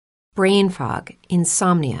brain fog,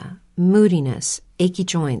 insomnia, moodiness, achy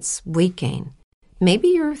joints, weight gain. Maybe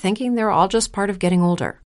you're thinking they're all just part of getting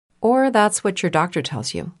older, or that's what your doctor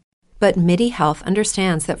tells you. But MIDI Health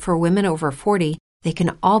understands that for women over 40, they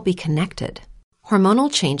can all be connected. Hormonal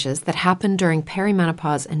changes that happen during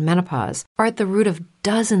perimenopause and menopause are at the root of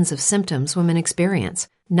dozens of symptoms women experience,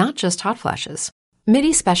 not just hot flashes.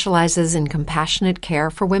 MIDI specializes in compassionate care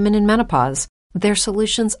for women in menopause. Their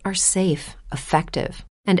solutions are safe, effective,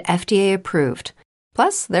 and FDA approved.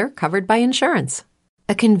 Plus, they're covered by insurance.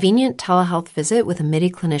 A convenient telehealth visit with a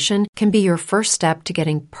MIDI clinician can be your first step to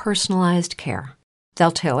getting personalized care.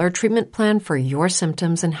 They'll tailor a treatment plan for your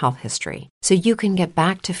symptoms and health history so you can get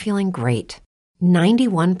back to feeling great.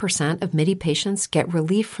 91% of MIDI patients get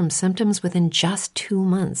relief from symptoms within just 2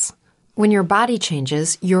 months. When your body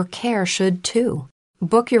changes, your care should too.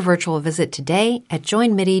 Book your virtual visit today at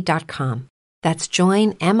joinmidi.com. That's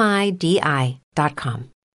joinmidi.com.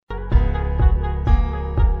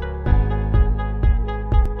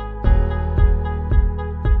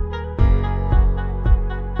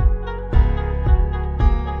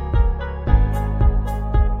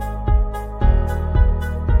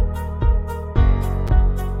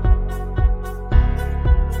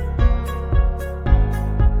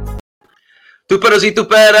 Tuperos y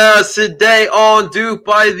tuperas, today on Duke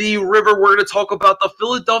by the River, we're going to talk about the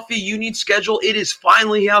Philadelphia Union schedule. It is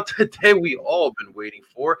finally out today. We all have been waiting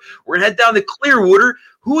for. We're going to head down to Clearwater.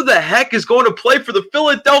 Who the heck is going to play for the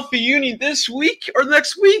Philadelphia Union this week or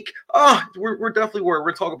next week? We're definitely worried.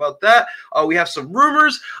 We're going to talk about that. We have some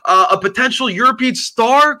rumors, a potential European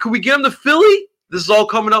star. Could we get him to Philly? This is all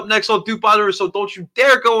coming up next on Duke by the River, so don't you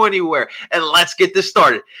dare go anywhere. And let's get this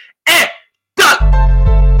started. Done!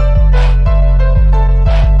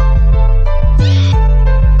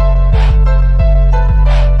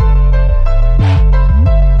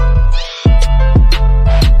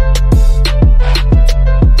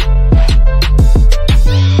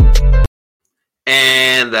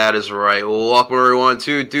 And that is right. Welcome everyone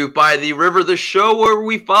to Duke by the River, the show where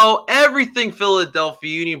we follow everything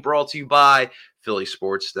Philadelphia Union, brought to you by Philly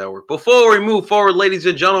Sports Network. Before we move forward, ladies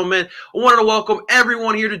and gentlemen, I wanted to welcome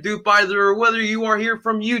everyone here to Duke by the River, whether you are here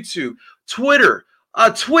from YouTube, Twitter,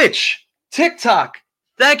 Twitch, TikTok.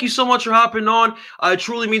 Thank you so much for hopping on. It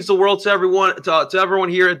truly means the world to everyone, to everyone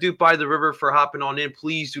here at Duke by the River for hopping on in.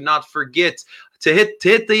 Please do not forget to hit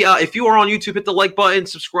the if you are on YouTube, hit the like button,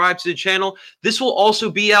 subscribe to the channel. This will also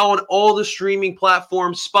be out on all the streaming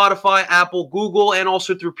platforms, Spotify, Apple, Google, and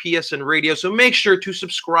also through PSN Radio. So make sure to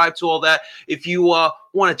subscribe to all that if you want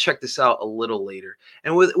to check this out a little later.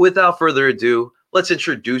 And without further ado, let's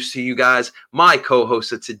introduce to you guys my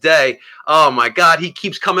co-host of today. Oh my God, he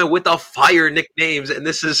keeps coming with the fire nicknames, and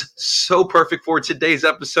this is so perfect for today's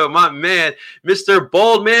episode. My man, Mr.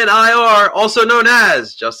 Baldman IR, also known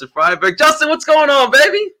as Justin Freiberg. Justin, what's going on,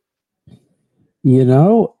 baby? You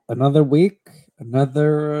know, another week,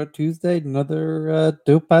 another Tuesday, another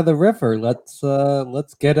Duke by the River. Let's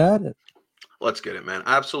get at it. Let's get it, man.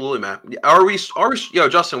 Absolutely, man. Are we? Yo,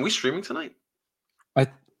 Justin, we streaming tonight? I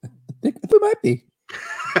think we might be.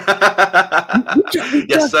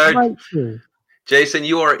 Yes, sir. Jason,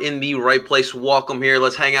 you are in the right place. Welcome here.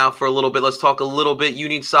 Let's hang out for a little bit. Let's talk a little bit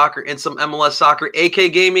Union soccer and some MLS soccer.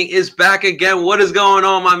 AK Gaming is back again. What is going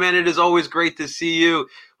on, my man? It is always great to see you.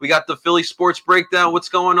 We got the Philly Sports Breakdown. What's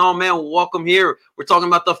going on, man? Welcome here. We're talking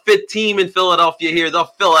about the fifth team in Philadelphia here, the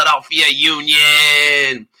Philadelphia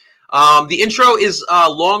Union. The intro is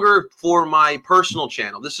longer for my personal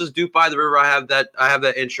channel. This is Duke by the River. I have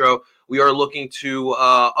that intro. We are looking to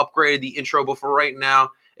upgrade the intro, but for right now,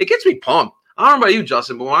 it gets me pumped. I don't know about you,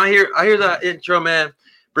 Justin, but when I hear that intro, man, it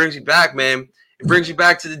brings me back, man. It brings me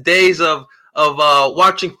back to the days of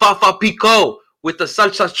watching Fafa Pico with the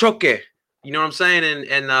salsa choque. You know what I'm saying?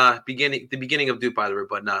 And the beginning of Duke by the River.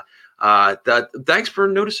 But thanks for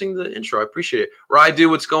noticing the intro. I appreciate it. Raidu,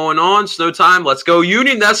 what's going on? Snow time. Let's go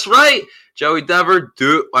Union. That's right. Joey Dever,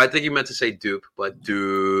 Dupe. I think you meant to say Dupe, but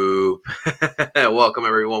Dupe. Welcome,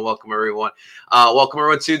 everyone. Welcome, everyone. Welcome,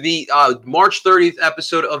 everyone, to the March 30th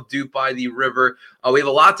episode of Duke by the River. We have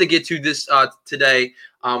a lot to get to this today.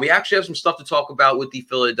 We actually have some stuff to talk about with the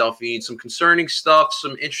Philadelphia Union, some concerning stuff,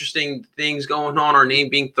 some interesting things going on, our name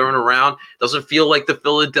being thrown around. Doesn't feel like the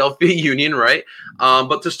Philadelphia Union, right?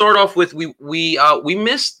 But to start off with, we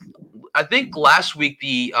missed, I think last week,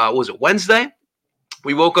 was it Wednesday?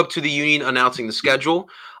 We woke up to the Union announcing the schedule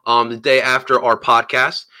the day after our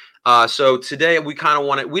podcast. So today we kind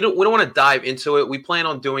of we don't want to dive into it. We plan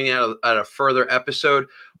on doing it at a further episode.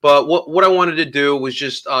 But what I wanted to do was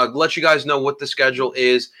just let you guys know what the schedule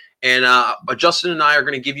is. And Justin and I are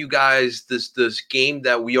going to give you guys this game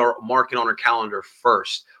that we are marking on our calendar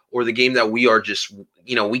first. or the game that we are just,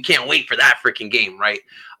 we can't wait for that freaking game, right?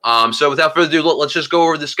 So without further ado, let's just go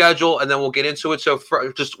over the schedule and then we'll get into it. So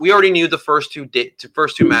we already knew the first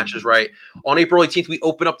two matches, right? On April 18th, we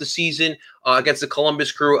open up the season against the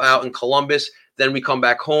Columbus Crew out in Columbus. Then we come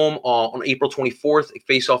back home on April 24th,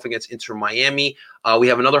 face off against Inter Miami. We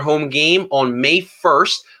have another home game on May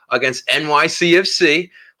 1st against NYCFC.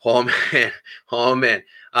 Oh man.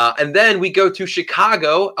 And then we go to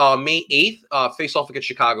Chicago May 8th, face off against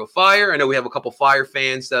Chicago Fire. I know we have a couple Fire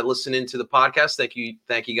fans that listen into the podcast.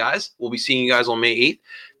 Thank you guys. We'll be seeing you guys on May 8th.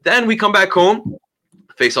 Then we come back home,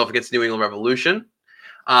 face off against New England Revolution.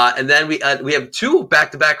 And then we have two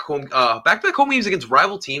back-to-back home games against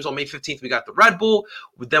rival teams. On May 15th, we got the Red Bull.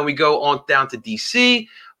 Then we go on down to DC.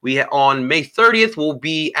 On May 30th, we'll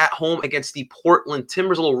be at home against the Portland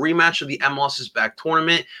Timbers, a little rematch of the MLS is Back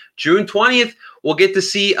tournament. June 20th, we'll get to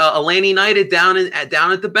see Atlanta United down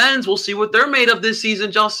at the Benz. We'll see what they're made of this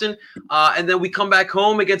season, Justin. And then we come back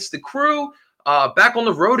home against the Crew, back on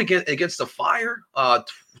the road against the Fire,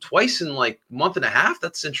 twice in like a month and a half.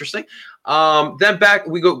 That's interesting. Then back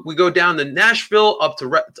we go down to Nashville, up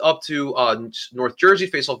to North Jersey,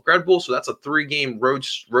 face off Red Bull. So that's a 3-game road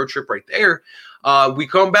trip right there. We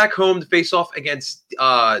come back home to face off against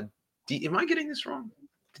am I getting this wrong?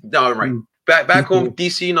 No, I'm right. Back home,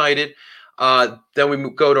 DC United. Then we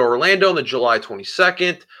go to Orlando on the July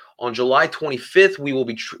 22nd. On July 25th,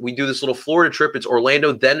 we do this little Florida trip. It's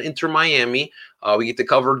Orlando, then Inter Miami. We get to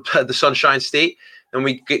cover the Sunshine State. Then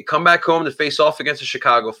we come back home to face off against the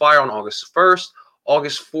Chicago Fire on August 1st.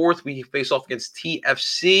 August 4th, we face off against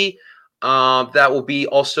TFC. That will be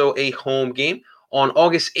also a home game. On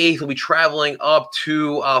August 8th, we'll be traveling up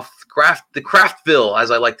to the Craftville,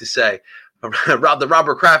 as I like to say, the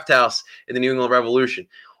Robert Kraft House in the New England Revolution.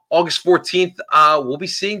 August 14th, we'll be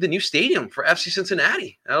seeing the new stadium for FC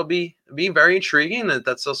Cincinnati. That'll be very intriguing.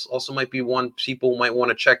 That's also might be one people might want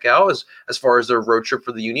to check out as far as their road trip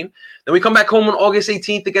for the Union. Then we come back home on August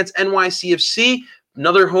 18th against NYCFC,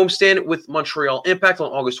 another homestand with Montreal Impact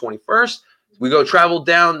on August 21st. We go travel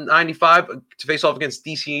down 95 to face off against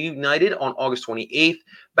DC United on August 28th.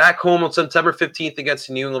 Back home on September 15th against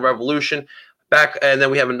the New England Revolution. And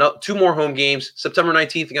then we have two more home games. September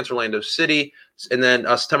 19th against Orlando City. And then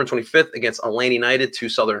September 25th against Atlanta United, 2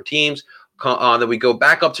 Southern teams. Then we go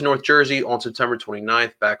back up to North Jersey on September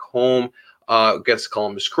 29th, back home against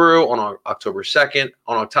Columbus Crew on October 2nd.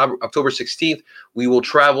 On October 16th, we will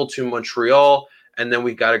travel to Montreal. And then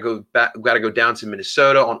we got to go back. We got to go down to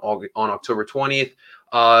Minnesota on October 20th.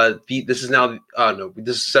 This is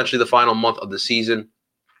essentially the final month of the season.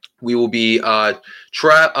 We will be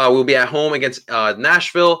we'll be at home against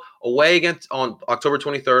Nashville, away on October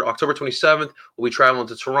 23rd. October 27th, we'll be traveling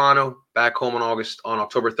to Toronto, back home on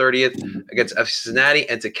October 30th against FC Cincinnati,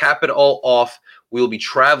 and to cap it all off, we will be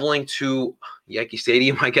traveling to Yankee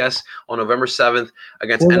Stadium, I guess, on November 7th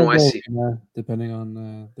against NYC. Depending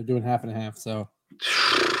on they're doing half and a half, so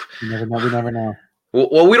we never know.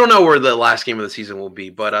 Well, we don't know where the last game of the season will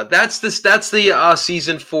be, but that's the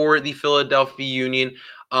season for the Philadelphia Union.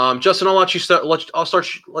 Justin, I'll let you start. Let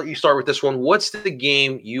you start with this one. What's the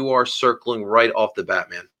game you are circling right off the bat,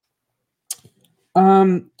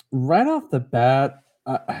 man? Right off the bat,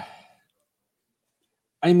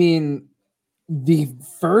 I mean, the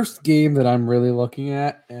first game that I'm really looking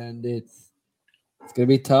at, and it's going to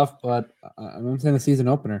be tough, but I'm saying the season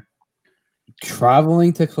opener.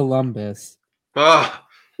 Traveling to Columbus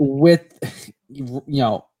with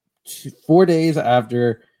 4 days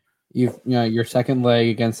after your second leg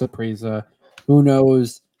against Saprissa. Who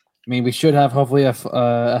knows? I mean, we should have hopefully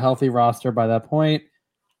a healthy roster by that point.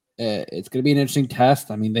 It's going to be an interesting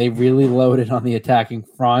test. I mean, they really loaded on the attacking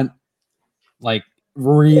front, with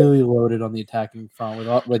BWP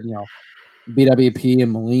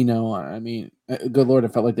and Molino. I mean, good Lord,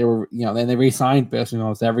 it felt like they were, then they re-signed basically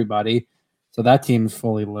almost everybody. So that team's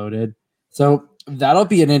fully loaded. So that'll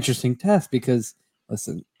be an interesting test because,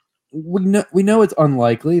 listen, we know it's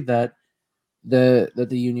unlikely that the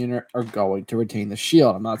Union are going to retain the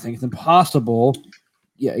Shield. I'm not saying it's impossible.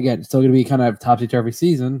 Yeah, again, it's still going to be kind of topsy-turvy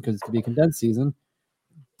season because it's going to be a condensed season.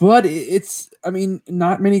 But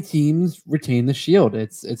not many teams retain the Shield.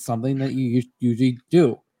 It's something that you usually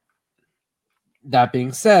do. That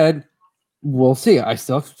being said, we'll see. I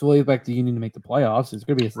still fully expect the Union to make the playoffs. It's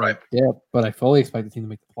going to be a slight dip, but I fully expect the team to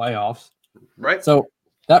make the playoffs. Right. So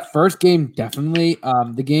that first game, definitely.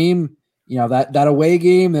 The game, that away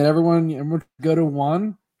game that everyone go to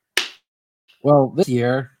won. Well, this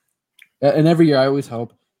year, and every year, I always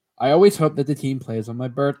hope that the team plays on my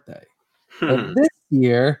birthday. But this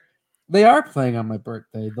year, they are playing on my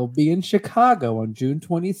birthday. They'll be in Chicago on June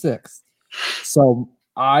 26th. So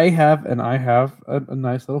I have a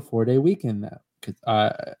nice little 4-day weekend now because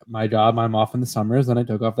my job, I'm off in the summers, and I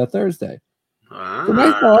took off that Thursday. So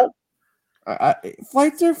my thought,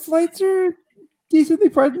 flights are decently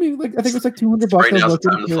priced. I think it was like $200. Right now's the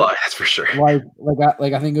time to fly. That's for sure. I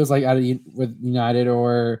think it was like with United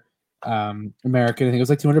or American. I think it was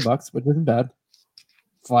like $200, which isn't bad.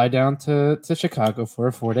 Fly down to Chicago for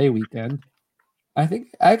a 4-day weekend. I think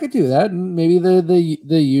I could do that, and maybe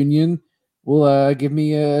the union will give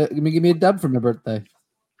me a dub for my birthday.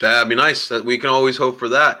 That'd be nice. We can always hope for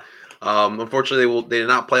that. Unfortunately, they did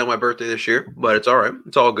not play on my birthday this year, but it's all right.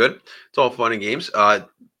 It's all good. It's all fun and games. That's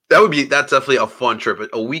definitely a fun trip.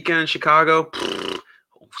 A weekend in Chicago,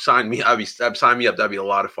 sign me. Sign me up. That'd be a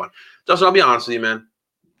lot of fun. Justin, I'll be honest with you, man.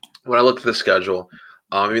 When I look at the schedule,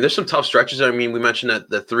 there's some tough stretches. We mentioned that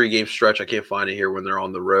the 3-game stretch. I can't find it here when they're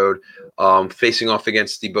on the road, facing off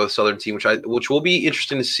against the both Southern team, which will be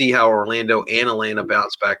interesting to see how Orlando and Atlanta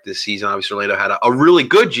bounce back this season. Obviously, Orlando had a really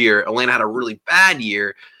good year. Atlanta had a really bad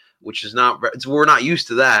year, which is we're not used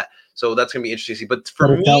to that. So that's gonna be interesting to see. But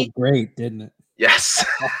for me, felt great, didn't it? Yes.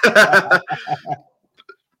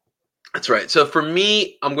 That's right. So for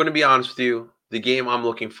me, I'm going to be honest with you. The game I'm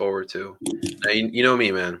looking forward to. Now, you know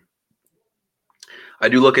me, man. I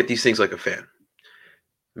do look at these things like a fan.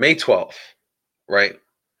 May 12th, right,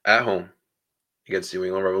 at home against the New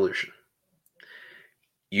England Revolution.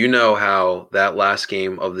 You know how that last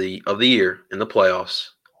game of the year in the playoffs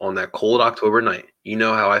on that cold October night. You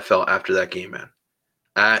know how I felt after that game, man.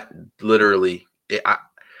 I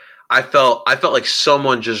felt like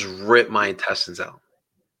someone just ripped my intestines out,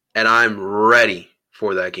 and I'm ready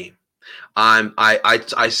for that game.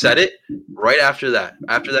 I said it right after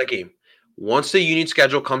that game. Once the Union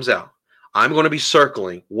schedule comes out, I'm going to be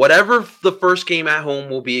circling whatever the first game at home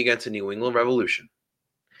will be against the New England Revolution.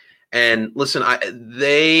 And listen, I heard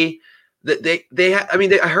they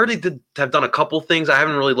have done a couple things. I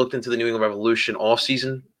haven't really looked into the New England Revolution all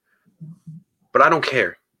season, but I don't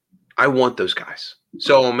care. I want those guys.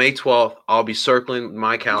 So on May 12th, I'll be circling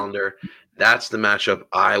my calendar. That's the matchup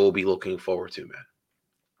I will be looking forward to, man.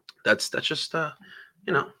 That's just that's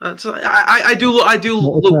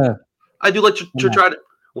I do like to try to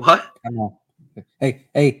what?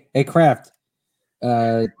 Hey, Kraft.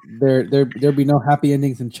 There be no happy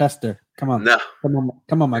endings in Chester. Come on,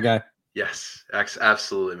 my guy. Yes,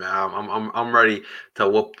 absolutely, man. I'm ready to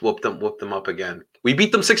whoop them up again. We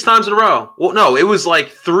beat them 6 times in a row. Well, no, it was like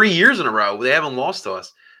 3 years in a row. They haven't lost to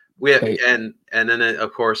us. And then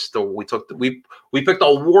of course we picked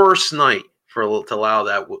the worst night to allow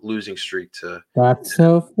that losing streak to. That's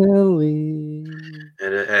so Philly.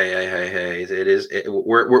 And hey!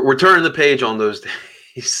 We're turning the page on those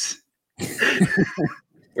days.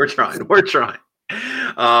 We're trying.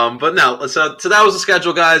 But no, so that was the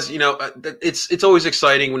schedule, guys. It's always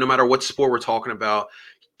exciting no matter what sport we're talking about.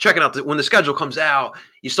 Checking out when the schedule comes out,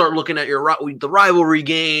 you start looking at the rivalry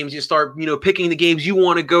games. You start picking the games you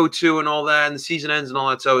want to go to and all that, and the season ends and all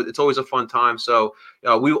that. So it's always a fun time. So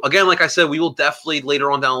like I said, we will definitely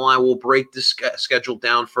later on down the line we'll break the schedule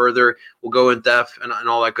down further. We'll go in depth and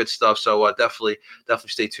all that good stuff. So definitely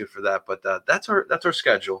stay tuned for that. But that's our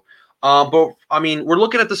schedule. But we're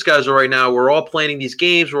looking at the schedule right now. We're all planning these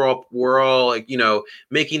games. We're all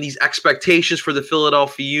making these expectations for the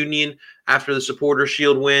Philadelphia Union after the Supporter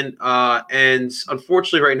Shield win. And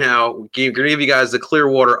unfortunately, right now, we're going to give you guys the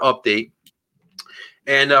Clearwater update.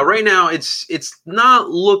 And right now, it's not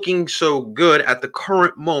looking so good at the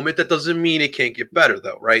current moment. That doesn't mean it can't get better,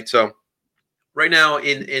 though, right? So right now,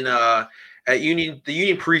 at Union, the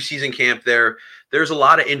Union preseason camp, there's a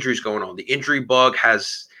lot of injuries going on. The injury bug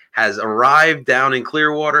has arrived down in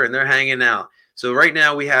Clearwater, and they're hanging out. So right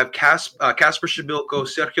now we have Casper Shabilko,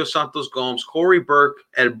 Sergio Santos Gomes, Corey Burke,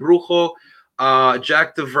 El Brujo,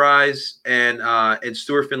 Jack DeVries, and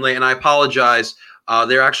Stuart Finlay. And I apologize,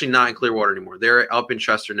 they're actually not in Clearwater anymore. They're up in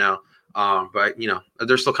Chester now, but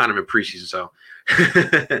they're still kind of in preseason. So,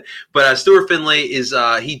 but Stuart Finlay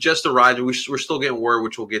he just arrived. We're still getting word,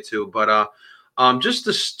 which we'll get to. But just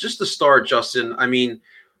to start, Justin,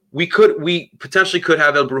 we potentially could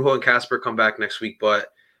have El Brujo and Casper come back next week, but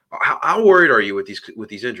how worried are you with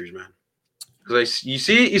these injuries, man? Because you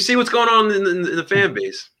see what's going on in the fan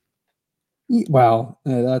base. Well,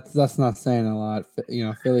 that's not saying a lot.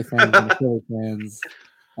 Philly fans and Philly fans,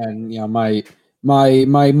 and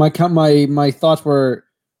my thoughts were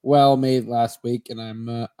well made last week,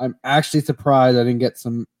 and I'm actually surprised I didn't get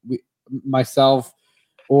myself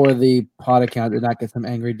or the pod account did not get some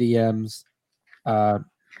angry DMs.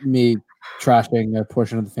 Me trashing a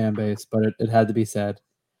portion of the fan base, but it had to be said.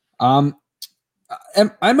 Am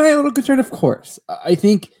I a little concerned? Of course. I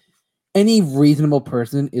think Any reasonable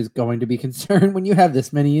person is going to be concerned when you have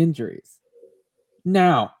this many injuries.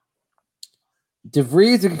 Now,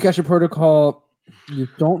 DeVries, the concussion protocol, you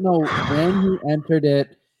don't know when he entered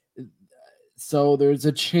it, so there's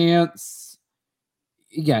a chance.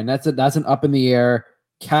 Again, that's an up in the air.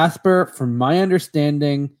 Casper, from my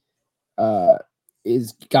understanding,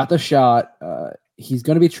 is got the shot. He's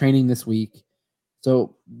going to be training this week,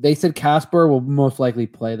 so they said Casper will most likely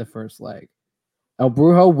play the first leg. El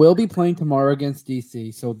Brujo will be playing tomorrow against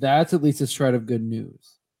DC, so that's at least a shred of good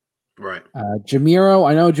news. Right. Jamiro,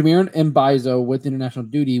 I know Jamiro and Mbaizo with international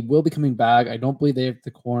duty will be coming back. I don't believe they have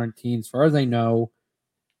to quarantine. As far as I know,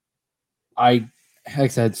 like I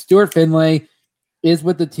said, Stuart Finlay is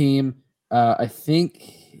with the team. I think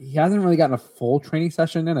he hasn't really gotten a full training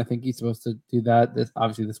session in. I think he's supposed to do that this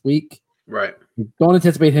week. Right. Don't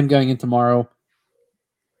anticipate him going in tomorrow.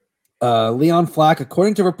 Leon Flack,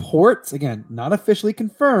 according to reports, again, not officially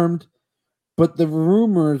confirmed, but the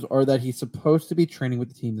rumors are that he's supposed to be training with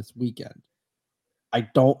the team this weekend. I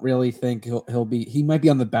don't really think he'll be. He might be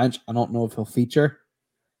on the bench. I don't know if he'll feature.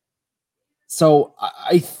 So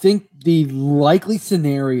I think the likely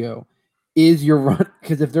scenario is you're run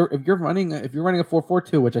because if you're running a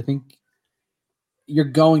 4-4-2, which I think you're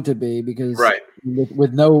going to be because right.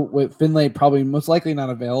 with Finlay probably most likely not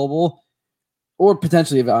available, or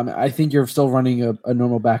potentially I think you're still running a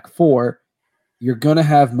normal back four. You're gonna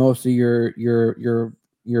have most of your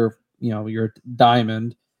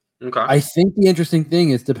diamond. Okay. I think the interesting thing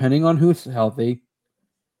is depending on who's healthy.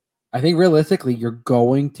 I think realistically you're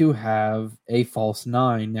going to have a false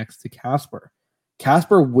nine next to Casper.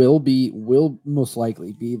 Casper will most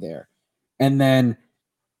likely be there, and then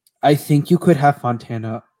I think you could have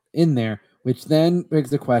Fontana in there, which then begs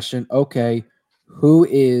the question: okay, who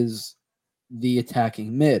is the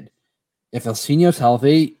attacking mid? If Elsinio's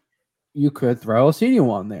healthy, you could throw Elsinio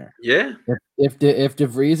on there. Yeah. If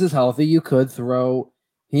DeVries is healthy, you could throw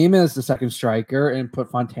him as the second striker and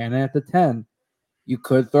put Fontana at the 10. You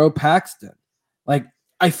could throw Paxton. Like,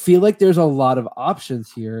 I feel like there's a lot of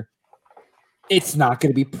options here. It's not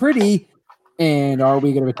going to be pretty. And are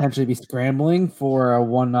we going to potentially be scrambling for a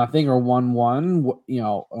 1-0 or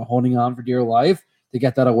 1-1, holding on for dear life to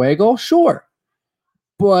get that away goal? Sure.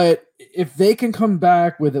 But if they can come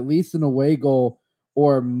back with at least an away goal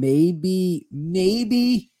or maybe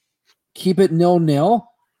keep it 0-0,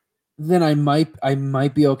 then I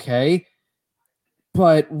might be okay.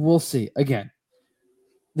 But we'll see. Again,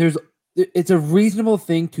 it's a reasonable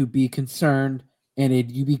thing to be concerned,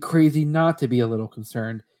 and you'd be crazy not to be a little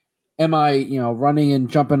concerned. Am I, running and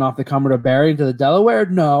jumping off the Commodore Barry into the Delaware?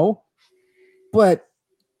 No. But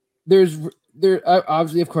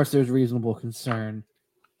obviously, of course, there's reasonable concern,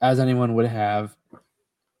 as anyone would have.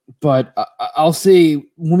 But I'll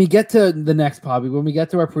see when we get to the next pod, when we get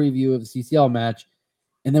to our preview of the CCL match,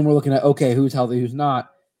 and then we're looking at, okay, who's healthy, who's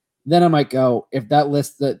not. Then I might go, if that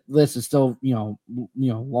list is still,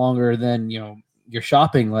 longer than, your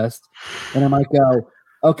shopping list, then I might go,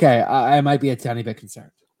 okay, I might be a tiny bit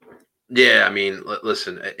concerned. Yeah, I mean,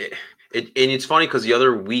 listen, and it's funny because the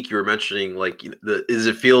other week you were mentioning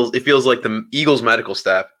it feels like the Eagles medical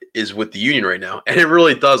staff is with the union right now, and it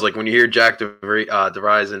really does. Like when you hear Jack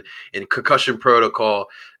DeVries and concussion protocol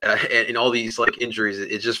and all these injuries,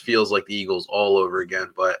 it just feels like the Eagles all over again.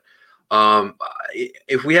 But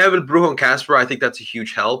if we have a Brujo and Casper, I think that's a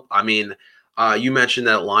huge help. I mean, you mentioned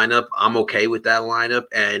that lineup. I'm okay with that lineup,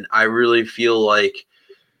 and I really feel like.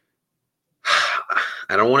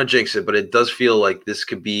 I don't want to jinx it, but it does feel like this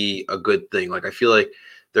could be a good thing. I feel like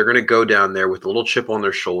they're going to go down there with a little chip on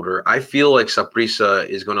their shoulder. I feel like Saprissa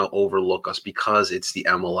is going to overlook us because it's the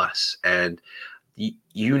MLS. And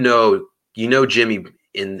you know Jimmy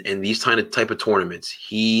in these type of tournaments.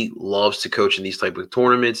 He loves to coach in these type of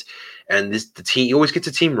tournaments. And the team, he always gets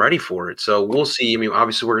a team ready for it. So we'll see. I mean,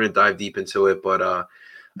 obviously we're going to dive deep into it, but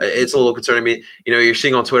it's a little concerning me. You're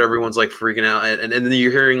seeing on Twitter, everyone's freaking out, and then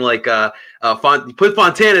you're hearing put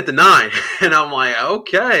Fontana at the 9, and I'm like,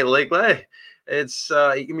 okay, hey, it's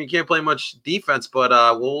you can't play much defense, but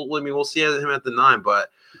we'll see him at the 9. But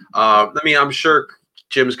I'm sure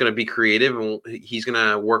Jim's going to be creative and he's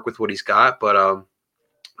going to work with what he's got. But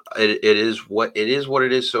it is what it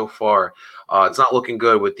is so far. It's not looking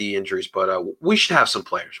good with the injuries, but we should have some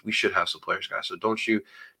players. We should have some players, guys. So don't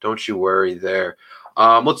you worry there.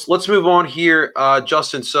 Let's move on here,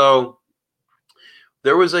 Justin. So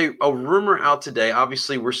there was a rumor out today.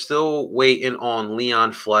 Obviously, we're still waiting on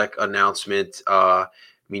Leon Fleck announcement. I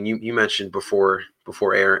mean, you mentioned before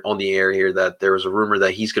air on the air here that there was a rumor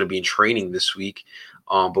that he's going to be in training this week.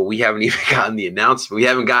 But we haven't even gotten the announcement. We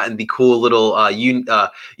haven't gotten the cool little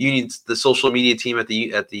unions, the social media team for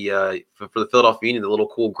the Philadelphia Union, the little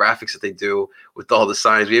cool graphics that they do with all the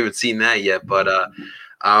signs. We haven't seen that yet. But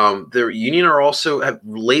the Union are also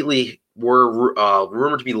lately were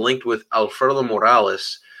rumored to be linked with Alfredo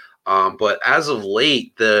Morales. But as of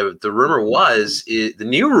late, the rumor was the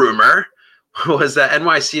new rumor was that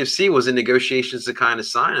NYCFC was in negotiations to kind of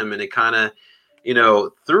sign him, and it kind of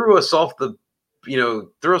threw us off the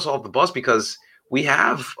bus because we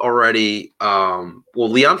have already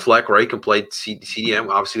Leon Fleck, right, can play CDM.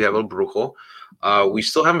 Obviously, we have El Brujo. We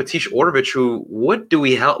still have Matej Ordovic. What do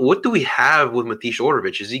we have with Matej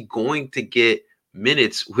Ordovic? Is he going to get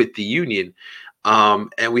minutes with the Union?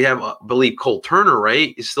 And we have, I believe, Cole Turner,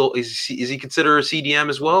 right? Is he considered a CDM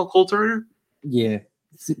as well, Cole Turner? Yeah,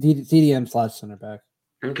 CDM / center back.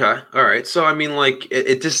 Okay, all right. So I mean, like,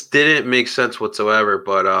 it just didn't make sense whatsoever.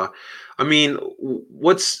 But I mean,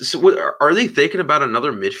 what are they thinking about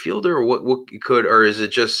another midfielder, or what could, or is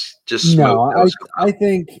it just smoke? No, I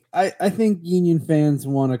think Union fans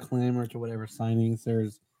want to clamor to whatever signings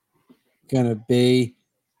there's gonna be.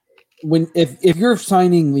 If you're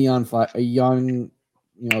signing Leon Fleck, a young,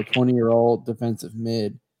 20-year-old defensive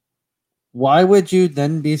mid, why would you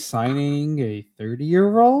then be signing a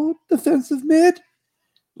 30-year-old defensive mid?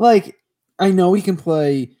 Like, I know he can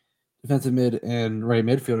play defensive mid and right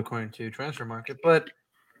midfield according to Transfer Market, but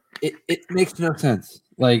it makes no sense.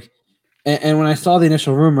 Like, and when I saw the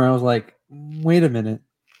initial rumor, I was like, wait a minute.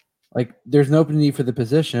 Like, there's no open need for the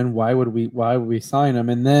position. Why would we sign him?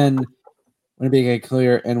 And then when it became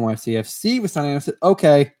clear NYCFC was signing, I said,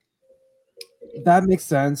 okay, that makes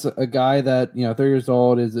sense. A guy that 30 years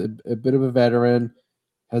old is a bit of a veteran,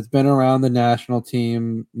 has been around the national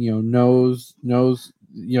team, knows,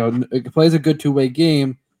 plays a good two-way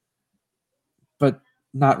game, but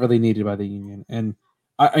not really needed by the Union. And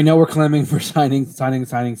I know we're clamming for signings,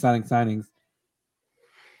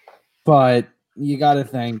 but you got to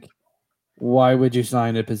think, why would you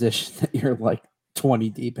sign a position that you're like 20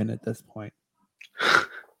 deep in at this point?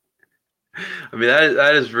 I mean,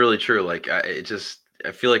 that is really true. Like, I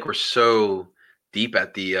feel like we're so deep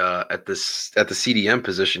at the CDM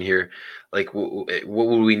position here. Like, what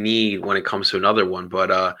would we need when it comes to another one?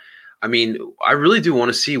 But I mean, I really do want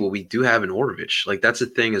to see what we do have in Ordovic. Like, that's a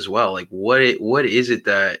thing as well. Like, what is it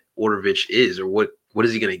that Ordovic is, or what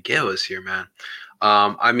is he going to give us here, man?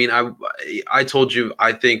 I mean, I told you,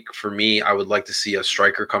 I think for me, I would like to see a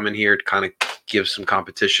striker come in here to kind of give some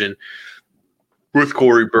competition with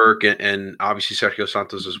Corey Burke and obviously Sergio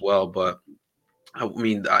Santos as well. But I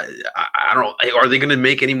mean, I don't know. Are they going to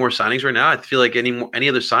make any more signings right now? I feel like any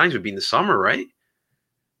other signings would be in the summer, right?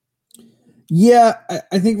 Yeah,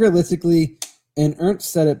 I think realistically, and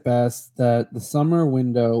Ernst said it best, that the summer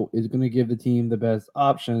window is going to give the team the best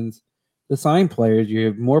options to sign players. You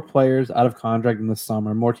have more players out of contract in the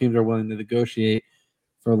summer. More teams are willing to negotiate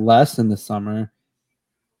for less in the summer.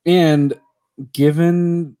 And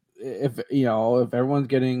given if everyone's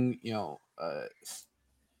getting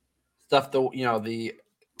stuff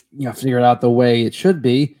figured out the way it should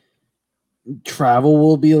be, travel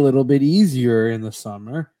will be a little bit easier in the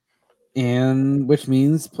summer, and which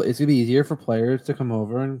means it's gonna be easier for players to come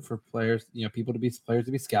over and for players to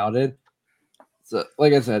be scouted. So,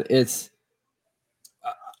 like I said, it's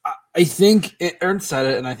I think Ernst said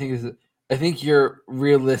it, and I think you're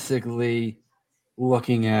realistically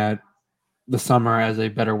looking at the summer as a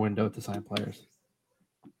better window to sign players.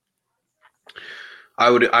 I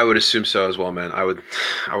would assume so as well, man. I would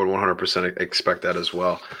 100% expect that as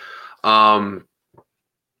well.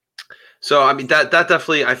 So I mean that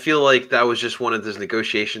definitely, I feel like that was just one of those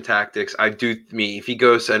negotiation tactics. If he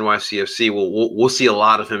goes to NYCFC, we'll see a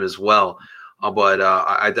lot of him as well. But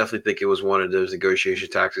I definitely think it was one of those negotiation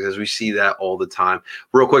tactics, as we see that all the time.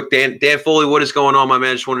 Real quick, Dan Foley, what is going on, my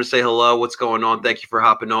man? Just wanted to say hello. What's going on? Thank you for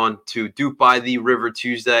hopping on to Duke by the River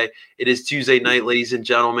Tuesday. It is Tuesday night, ladies and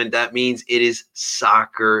gentlemen. That means it is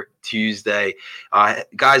Soccer Tuesday.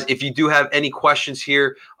 Guys, if you do have any questions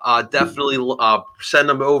here, definitely send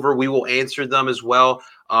them over. We will answer them as well.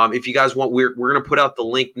 If you guys want, we're going to put out the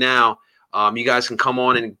link now. You guys can come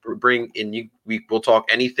on and bring in. We'll talk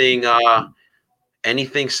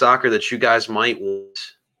anything soccer that you guys might want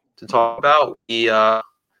to talk about.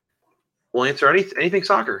 We'll answer anything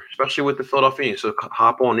soccer, especially with the Philadelphia Union. So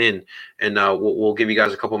hop on in, and we'll give you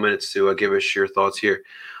guys a couple minutes to give us your thoughts here.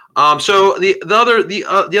 So the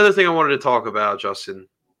other thing I wanted to talk about, Justin.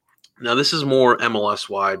 Now this is more MLS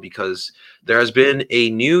wide, because there has been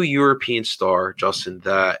a new European star, Justin.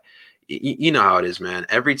 That you know how it is, man.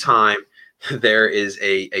 Every time there is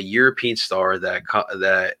a European star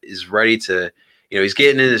that is ready to he's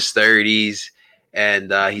getting in his 30s,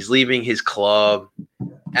 and he's leaving his club.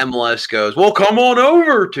 MLS goes, well, come on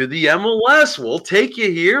over to the MLS. We'll take you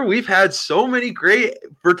here. We've had so many great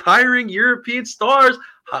retiring European stars.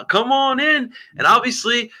 Come on in. And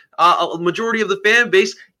obviously, a majority of the fan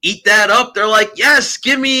base eat that up. They're like, yes,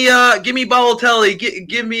 give me Balotelli,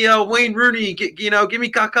 give me Wayne Rooney, give me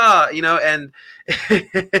Kaká, and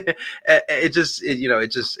it's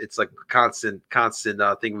like a constant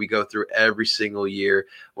thing we go through every single year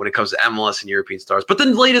when it comes to MLS and European stars. But the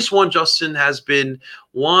latest one, Justin, has been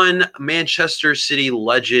one Manchester City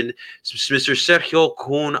legend, Mr. Sergio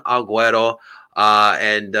Kun Aguero,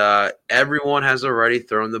 and everyone has already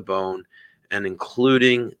thrown the bone, and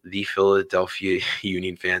including the Philadelphia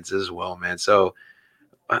Union fans as well, man. So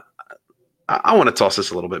I want to toss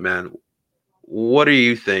this a little bit, man. What do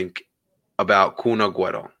you think about Kun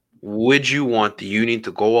Aguero? Would you want the Union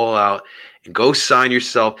to go all out and go sign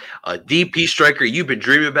yourself a DP striker you've been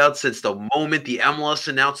dreaming about since the moment the MLS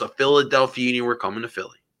announced the Philadelphia Union were coming to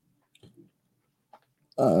Philly?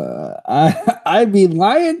 I'd be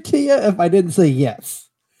lying to you if I didn't say yes.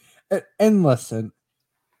 And listen,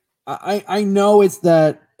 I know it's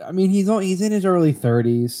that. I mean, he's in his early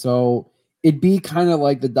 30s, so it'd be kind of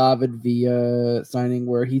like the David Villa signing,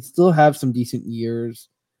 where he'd still have some decent years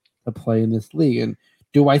to play in this league. And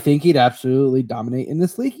do I think he'd absolutely dominate in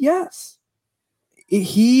this league? Yes.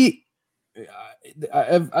 If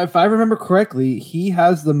I remember correctly, he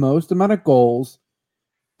has the most amount of goals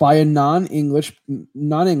by a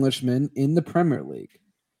non-Englishman in the Premier League.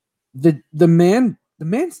 The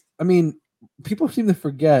man's. I mean, people seem to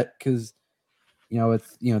forget because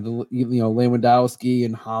it's Lewandowski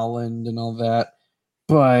and Holland and all that,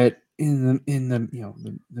 but in the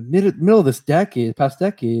middle of this past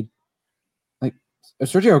decade, like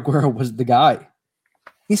Sergio Aguero was the guy.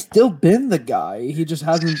 He's still been the guy. He just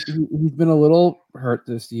hasn't. He's been a little hurt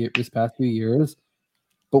this past few years,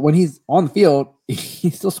 but when he's on the field,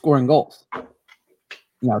 he's still scoring goals.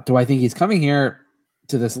 Now, do I think he's coming here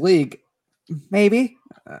to this league? Maybe.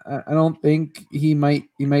 I don't think he might.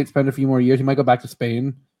 He might spend a few more years. He might go back to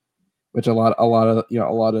Spain, which a lot of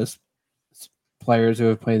players who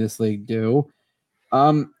have played this league do.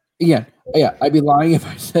 Yeah. I'd be lying if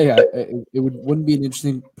I say it wouldn't be an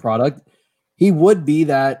interesting product. He would be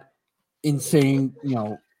that insane,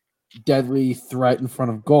 deadly threat in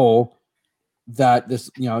front of goal that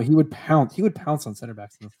this, he would pounce. He would pounce on center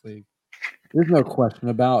backs in this league. There's no question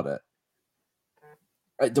about it.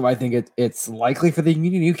 Do I think it's likely for the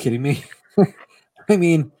Union? Are you kidding me? I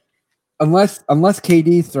mean, unless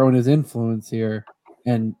KD's throwing his influence here,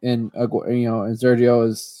 and Sergio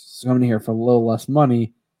is coming here for a little less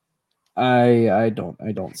money, I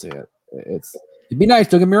don't see it. It'd be nice.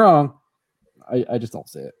 Don't get me wrong. I just don't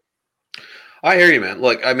see it. I hear you, man.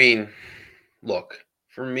 Look,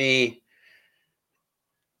 for me,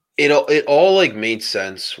 it all like made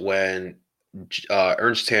sense when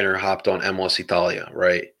Ernst Tanner hopped on MLS Italia,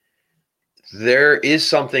 right? There is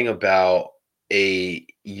something about a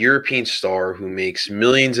European star who makes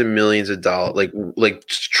millions and millions of dollars, like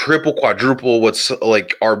triple, quadruple what's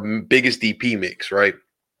like our biggest DP makes, right?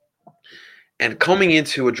 And coming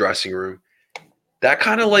into a dressing room, that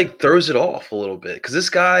kind of like throws it off a little bit because this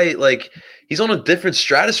guy, like, he's on a different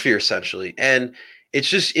stratosphere essentially, and it's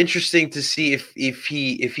just interesting to see if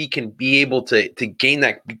he can be able to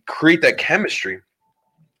create that chemistry.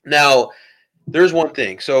 Now, there's one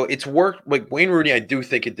thing. So it's worked. Like Wayne Rooney, I do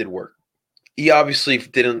think it did work. He obviously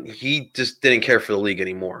didn't. He just didn't care for the league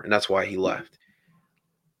anymore, and that's why he left.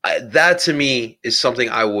 That to me is something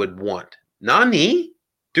I would want. Nani,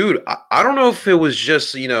 dude, I don't know if it was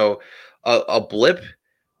just a blip,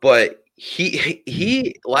 but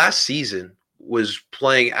he last season was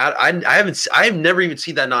playing at. I have never even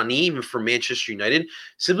seen that Nani even for Manchester United,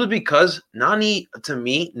 simply because Nani to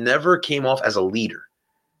me never came off as a leader,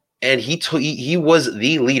 and he was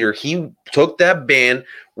the leader. He took that band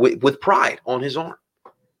with pride on his arm.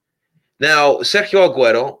 Now Sergio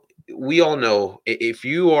Aguero, we all know if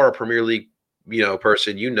you are a Premier League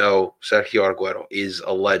person, Sergio Aguero is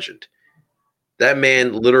a legend. That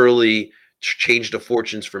man literally changed the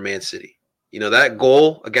fortunes for Man City. That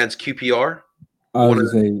goal against QPR.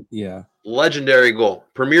 Legendary goal.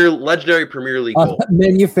 Legendary Premier League goal.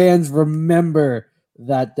 Many fans remember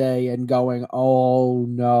that day and going, "Oh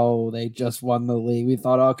no, they just won the league. We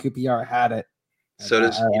thought QPR had it." So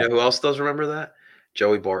does who else does remember that?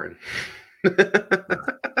 Joey Barton. Oh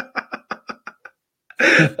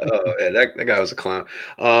yeah, that guy was a clown.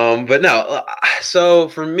 But no, so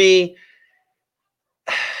for me,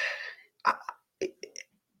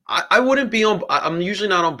 I wouldn't be on. I'm usually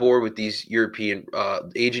not on board with these European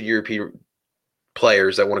aged European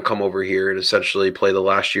players that want to come over here and essentially play the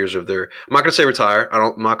last years of their. I'm not going to say retire.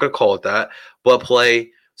 I'm not going to call it that, but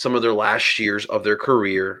play some of their last years of their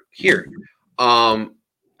career here.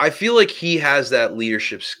 I feel like he has that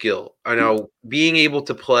leadership skill. I know being able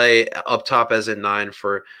to play up top as a 9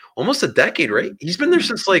 for almost a decade, right? He's been there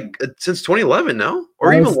since 2011, no?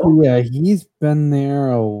 Or even longer. Yeah, he's been there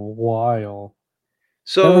a while.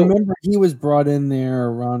 So I remember he was brought in there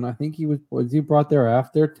around, I think was he brought there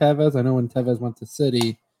after Tevez? I know when Tevez went to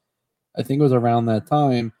City, I think it was around that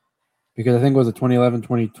time, because I think it was 2011,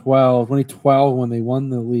 2012 when they won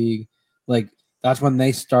the league. Like, that's when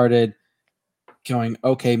they started going,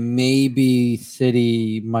 okay, maybe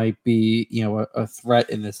City might be, a threat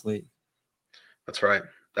in this league. That's right.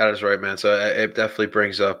 That is right, man. So it definitely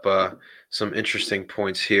brings up some interesting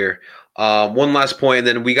points here. One last point, and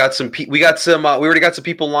then we already got some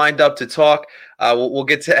people lined up to talk. We'll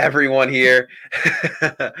get to everyone here.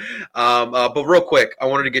 But real quick, I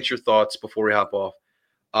wanted to get your thoughts before we hop off.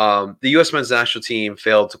 The U.S. men's national team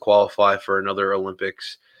failed to qualify for another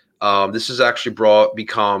Olympics. This has actually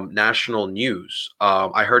become national news.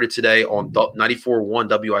 I heard it today on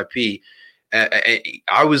 94.1 WIP.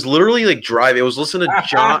 I was literally driving. I was listening to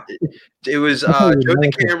John. It was Joe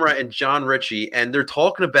DeCamara and John Ritchie, and they're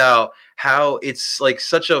talking about how it's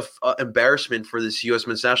such a embarrassment for this U.S.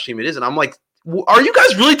 men's national team. It is, and I'm like, are you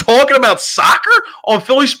guys really talking about soccer on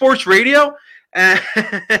Philly Sports Radio?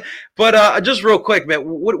 But just real quick, man,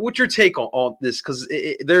 what's your take on this? Because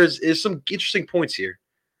there's some interesting points here.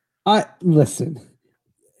 Listen.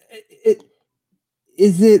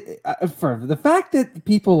 Is it for the fact that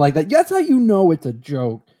people like that? That's how you know it's a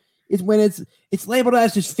joke. Is when it's labeled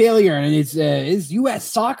as just failure, and is U.S.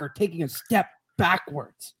 soccer taking a step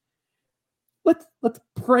backwards. Let's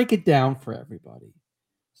break it down for everybody.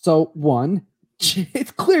 So one,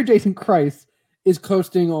 it's clear Jason Kreis is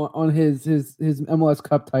coasting on his MLS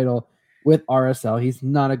Cup title with RSL. He's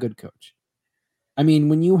not a good coach. I mean,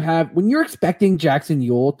 when you're expecting Jackson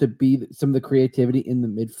Yule to be some of the creativity in the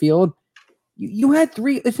midfield. You had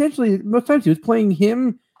three essentially. Most times he was playing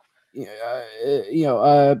him,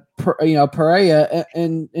 Pereira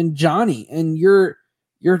and Johnny, and you're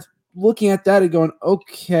looking at that and going,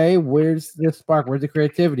 okay, where's the spark? Where's the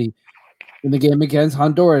creativity? In the game against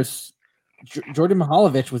Honduras, Jordan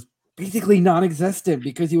Mihalovic was basically non-existent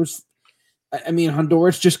because he was. I mean,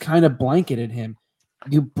 Honduras just kind of blanketed him.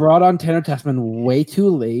 You brought on Tanner Tessman way too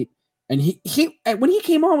late, and he when he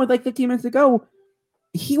came on with 15 minutes to go.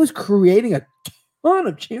 He was creating a ton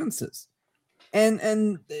of chances,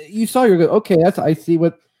 and you saw okay. I see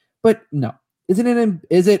what, but no, is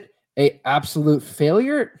it a absolute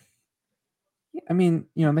failure? I mean,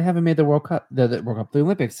 they haven't made the World Cup, the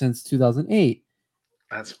Olympics since 2008.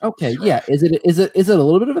 That's okay. Yeah, is it a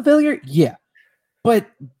little bit of a failure? Yeah,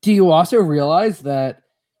 but do you also realize that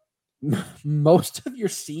most of your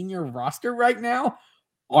senior roster right now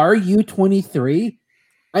are U23?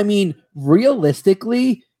 I mean,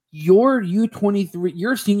 realistically, your U23,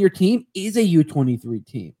 your senior team is a U23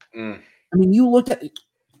 team. I mean, you looked at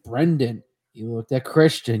Brendan, you looked at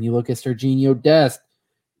Christian, you look at Serginho Dest,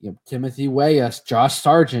 Timothy Weah, Josh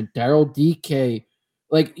Sargent, Daryl DK.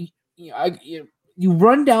 You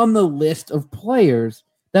run down the list of players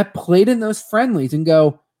that played in those friendlies and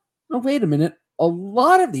go, oh, wait a minute, a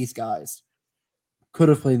lot of these guys could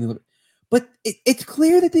have played in the Olympics. But it's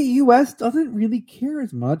clear that the U.S. doesn't really care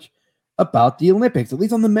as much about the Olympics, at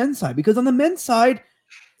least on the men's side, because on the men's side,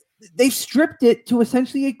 they stripped it to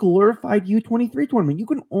essentially a glorified U23 tournament. You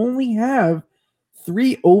can only have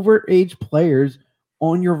 3 overage players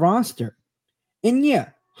on your roster. And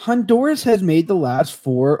yeah, Honduras has made the last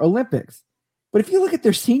 4 Olympics. But if you look at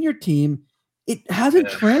their senior team, it hasn't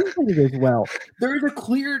translated as well. There is a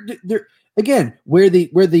clear... Again, where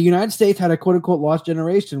the United States had a quote unquote lost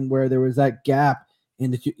generation, where there was that gap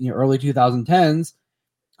in the early 2010s,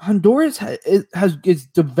 Honduras is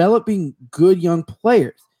developing good young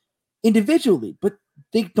players individually, but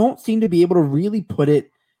they don't seem to be able to really put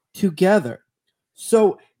it together.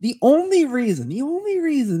 So the only reason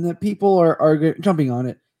that people are jumping on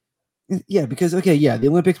it, because the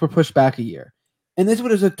Olympics were pushed back a year, and this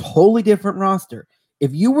was a totally different roster.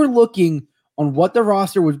 If you were looking on what the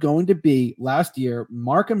roster was going to be last year,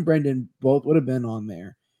 Mark and Brendan both would have been on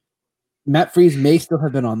there. Matt Freese may still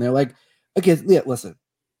have been on there. Listen.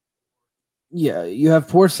 Yeah, you have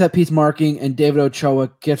poor set piece marking, and David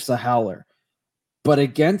Ochoa gifts a howler. But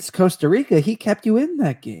against Costa Rica, he kept you in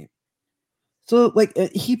that game. So,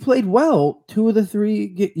 he played well 2 of the 3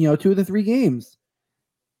 games.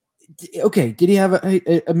 Okay, did he have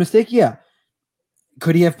a mistake? Yeah.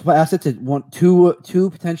 Could he have passed it to two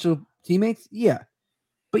potential teammates? Yeah.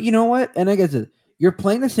 But you know what? And I guess you're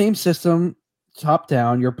playing the same system top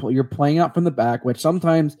down. You're playing out from the back, which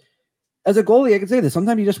sometimes, as a goalie, I can say this.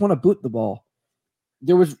 Sometimes you just want to boot the ball.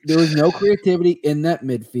 There was no creativity in that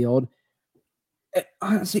midfield.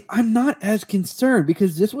 Honestly, I'm not as concerned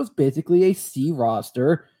because this was basically a C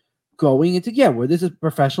roster going into where this is a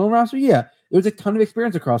professional roster. Yeah, there was a ton of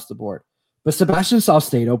experience across the board, but Sebastian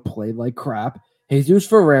Saucedo played like crap. Jesus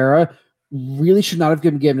Ferreira really should not have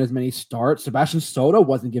been given as many starts. Sebastian Soto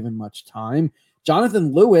wasn't given much time.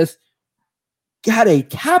 Jonathan Lewis had a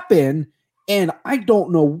tap in, and I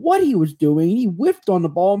don't know what he was doing. He whiffed on the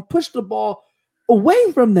ball and pushed the ball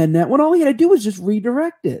away from the net when all he had to do was just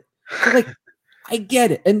redirect it. So, I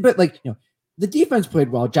get it. But the defense played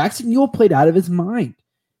well. Jackson Newell played out of his mind.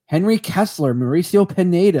 Henry Kessler, Mauricio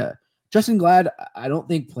Pineda, Justin Glad, I don't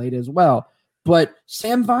think played as well. But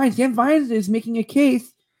Sam Vines is making a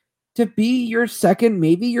case to be your second,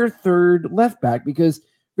 maybe your third left back, because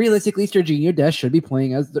realistically, Serginho Dest should be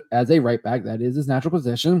playing as a right back. That is his natural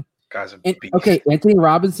position. Guys, Anthony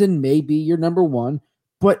Robinson may be your number one,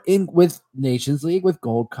 but with Nations League, with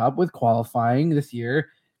Gold Cup, with qualifying this year,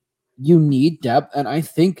 you need depth, and I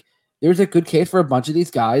think there's a good case for a bunch of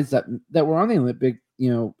these guys that were on the Olympic,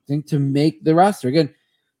 thing to make the roster again.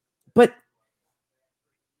 But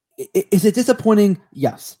is it disappointing?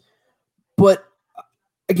 Yes. But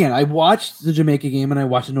again, I watched the Jamaica game and I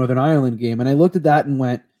watched the Northern Ireland game, and I looked at that and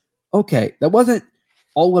went, okay, that wasn't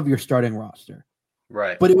all of your starting roster.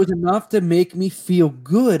 Right. But it was enough to make me feel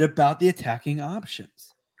good about the attacking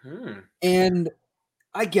options. And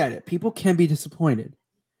I get it. People can be disappointed.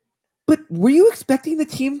 But were you expecting the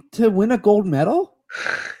team to win a gold medal?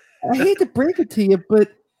 I hate to break it to you, but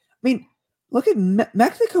I mean, look at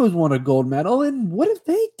Mexico's won a gold medal, and what have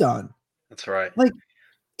they done? That's right.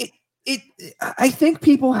 I think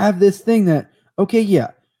people have this thing that, okay,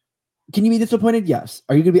 yeah. Can you be disappointed? Yes.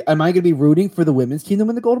 Am I gonna be rooting for the women's team to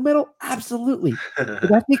win the gold medal? Absolutely. But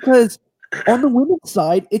that's because on the women's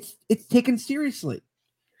side, it's taken seriously.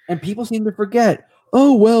 And people seem to forget,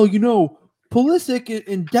 oh well, Pulisic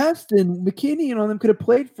and Dest and McKinney and all them could have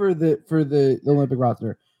played for the Olympic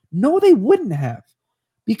roster. No, they wouldn't have,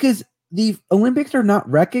 because the Olympics are not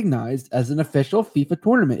recognized as an official FIFA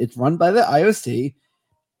tournament. It's run by the IOC,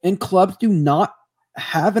 and clubs do not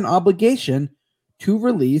have an obligation to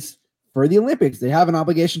release for the Olympics. They have an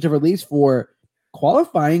obligation to release for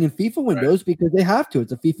qualifying and FIFA windows because they have to.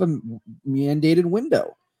 It's a FIFA mandated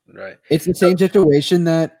window. Right. It's the same situation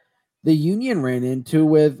that the Union ran into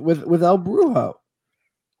with El Brujo.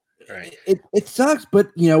 Right. It sucks,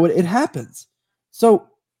 but it happens. So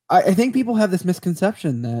I think people have this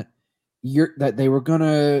misconception that they were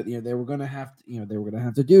gonna have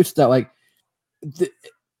to do stuff like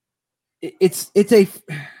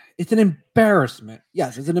it's an embarrassment.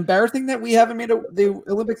 Yes, it's an embarrassing that we haven't made the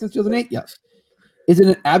Olympics since 2008. Yes. Is it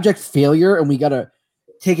an abject failure and we got to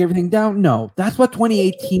take everything down? No, that's what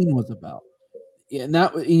 2018 was about. And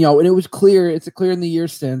that, and it was clear. It's clear in the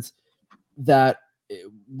years since that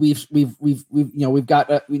we've got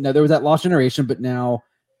there was that lost generation, but now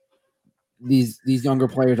these younger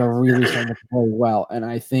players are really starting to play well. And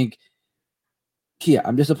I think,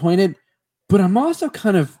 I'm disappointed, but I'm also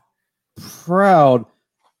kind of proud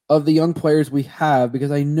of the young players we have,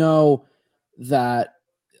 because I know that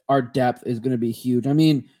our depth is going to be huge. I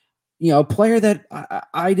mean, a player that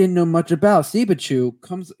I didn't know much about, Sibachu,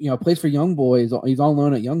 comes, plays for Young Boys. He's on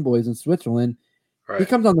loan at Young Boys in Switzerland. Right. He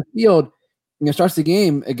comes on the field, starts the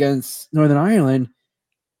game against Northern Ireland,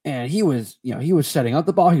 and he was setting up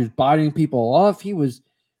the ball. He was biting people off. He was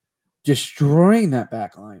destroying that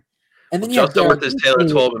back line. And then Justin with this Taylor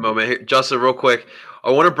Tolman moment. Here, Justin, real quick,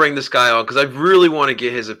 I want to bring this guy on because I really want to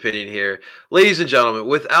get his opinion here. Ladies and gentlemen,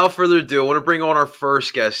 without further ado, I want to bring on our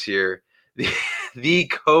first guest here, the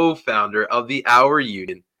co-founder of the Our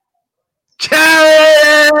Union, Jared!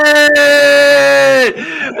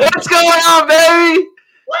 What's going on, baby?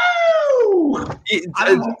 Woo!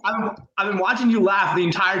 I've been watching you laugh the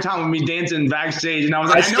entire time with me dancing backstage, and I was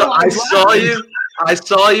like, I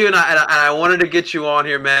saw you, and I wanted to get you on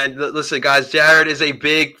here, man. Listen, guys, Jared is a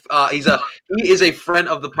big he is a friend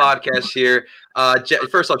of the podcast here.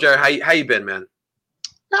 First off, Jared, how you been, man?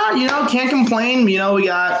 Can't complain. We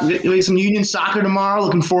got some Union soccer tomorrow.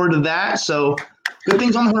 Looking forward to that. So good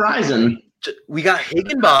things on the horizon. We got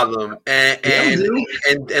Higginbotham and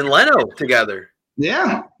Leno together.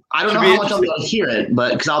 Yeah, I don't know how much I'll be able to hear it,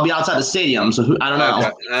 but because I'll be outside the stadium, so I don't know.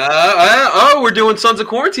 Okay. We're doing Sons of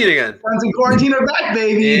Quarantine again. Sons of Quarantine are back,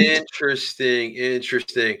 baby. Interesting.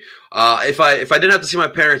 If I didn't have to see my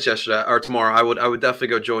parents yesterday or tomorrow, I would definitely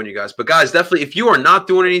go join you guys. But guys, definitely, if you are not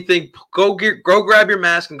doing anything, go grab your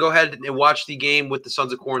mask and go ahead and watch the game with the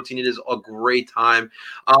Sons of Quarantine. It is a great time.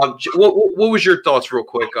 What was your thoughts, real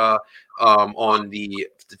quick, on the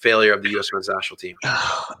failure of the U.S. men's national team?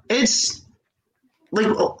 It's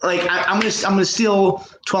I'm gonna steal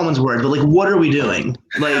Twelman's word, but like, what are we doing?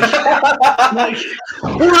 Like,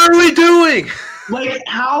 what are we doing? Like,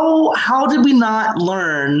 how did we not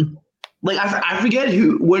learn? Like, I forget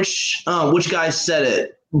which guy said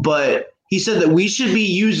it, but he said that we should be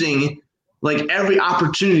using like every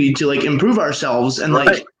opportunity to like improve ourselves, and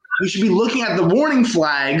like we should be looking at the warning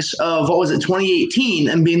flags of 2018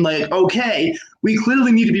 and being like, okay, we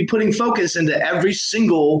clearly need to be putting focus into every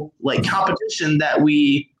single like competition that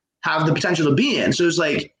we have the potential to be in. So it's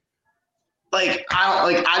like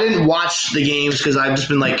I didn't watch the games because I've just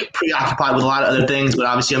been like preoccupied with a lot of other things, but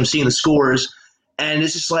obviously I'm seeing the scores, and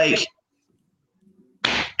it's just like,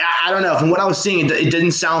 I don't know. From what I was seeing, it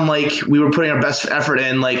didn't sound like we were putting our best effort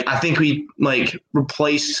in. Like, I think we like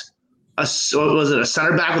replaced a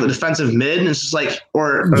center back with a defensive mid, and it's just like,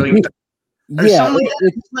 or something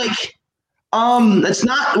like that's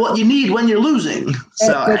not what you need when you're losing.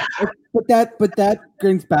 So, but that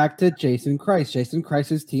brings back to Jason Kreis. Jason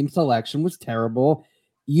Kreis's team selection was terrible.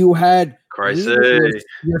 You had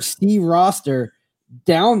your C roster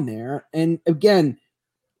down there, and again,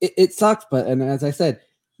 it sucks. But as I said,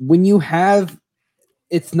 when you have,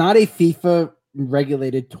 it's not a FIFA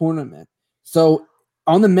regulated tournament, so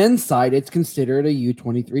on the men's side, it's considered a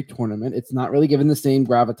U23 tournament. It's not really given the same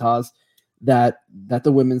gravitas that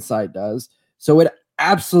the women's side does. So it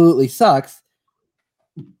absolutely sucks.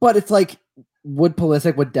 But it's like, would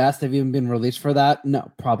Pulisic, would Dest have even been released for that?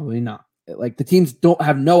 No, probably not. Like, the teams don't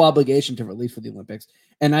have no obligation to release for the Olympics.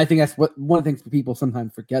 And I think that's one of the things people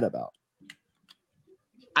sometimes forget about.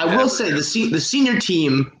 I will say the senior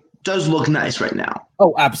team does look nice right now.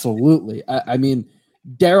 Oh, absolutely. I mean,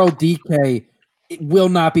 Daryl DK will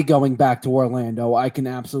not be going back to Orlando. I can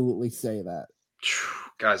absolutely say that.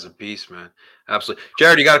 Guy's a beast, man. Absolutely.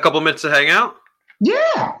 Jared, you got a couple minutes to hang out?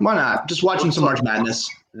 Yeah, why not? Just watching some March Madness.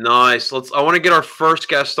 Nice. I want to get our first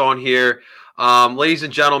guest on here. Ladies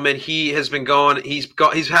and gentlemen, he has been going. He's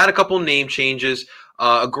had a couple name changes.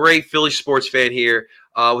 A great Philly sports fan here.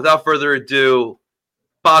 Without further ado,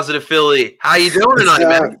 Positive Philly. How you doing tonight,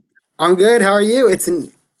 man? I'm good. How are you? It's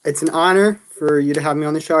an honor for you to have me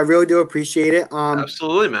on the show. I really do appreciate it.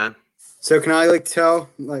 Absolutely, man. So can I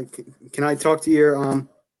can I talk to your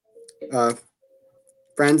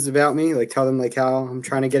friends about me? Like, tell them like how I'm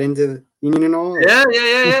trying to get into the union and all?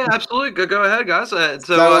 Yeah. Absolutely. Go ahead, guys. Go ahead.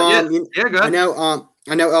 I know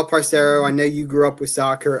El Parcero. I know you grew up with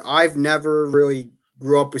soccer. I've never really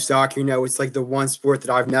grew up with soccer. You know, it's like the one sport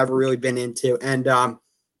that I've never really been into. And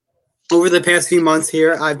over the past few months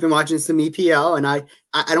here, I've been watching some EPL, and I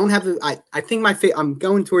don't have I think I'm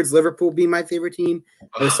going towards Liverpool being my favorite team.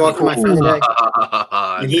 I was talking to my friend today,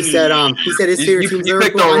 and he said his favorite team's Liverpool. You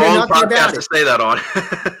picked the wrong podcast to say that on.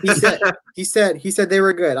 he said they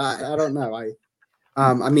were good. I don't know.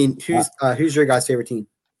 I mean, who's your guys' favorite team?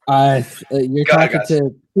 You're talking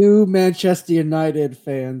to two Manchester United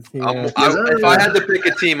fans here. If I had to pick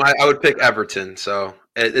a team, I would pick Everton. So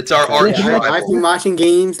it's our I've been watching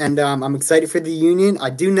games, and I'm excited for the Union.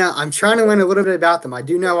 I'm trying to learn a little bit about them. I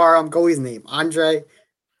do know our goalie's name, Andre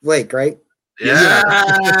Blake, right? Yeah.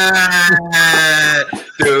 I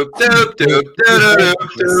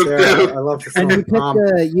love the song.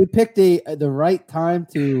 And you picked the right time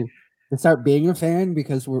to start being a fan,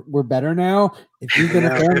 because we're better now. If you've been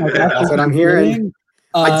a fan, that's what I'm hearing.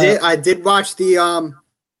 I did watch the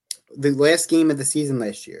last game of the season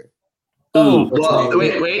last year. Oh,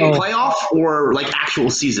 wait, playoff or like actual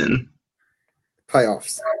season?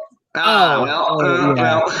 Playoffs.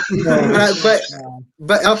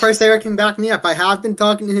 But El Parcero can back me up. I have been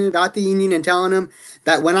talking to him about the Union and telling him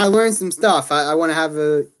that when I learn some stuff, I want to have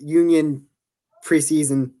a Union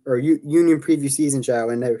preseason or Union preview season show,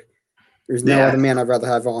 and there's no other man I'd rather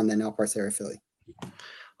have on than El Parcero Philly.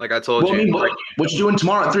 Like I told you. What you doing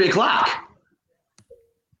tomorrow at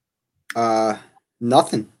 3:00?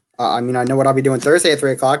 Nothing. I mean, I know what I'll be doing Thursday at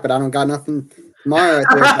 3:00, but I don't got nothing tomorrow at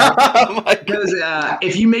 3:00. Because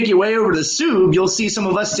if you make your way over to the Sub, you'll see some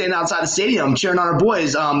of us standing outside the stadium cheering on our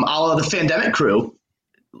boys, a la the Fandemic crew.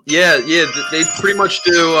 Yeah, they pretty much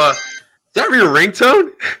do. Is that your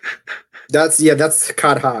ringtone? That's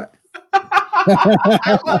Cod Hot.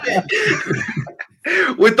 I love it.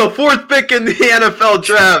 with the 4th pick in the NFL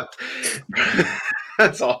draft.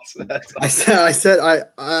 That's awesome. I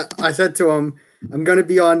said to him, I'm going to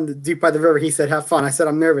be on Deep by the River. He said, have fun. I said,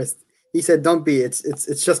 I'm nervous. He said, don't be. It's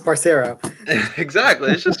just Parcero.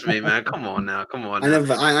 Exactly. It's just me, man. Come on now.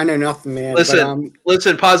 I know nothing, man.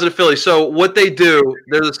 Listen, Positive Philly. So what they do,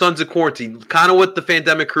 they're the Sons of Quarantine. Kind of what the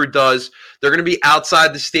Fandemic crew does. They're going to be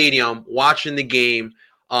outside the stadium watching the game,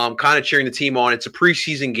 kind of cheering the team on. It's a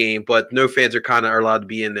preseason game, but no fans are allowed to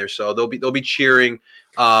be in there. So they'll be cheering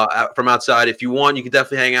from outside. If you want, you can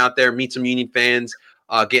definitely hang out there, meet some Union fans,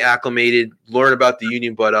 get acclimated, learn about the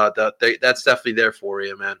Union. But that's definitely there for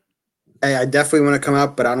you, man. Hey, I definitely want to come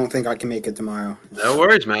up, but I don't think I can make it tomorrow. No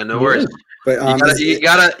worries, man. No worries. But you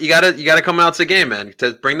gotta come out to the game, man.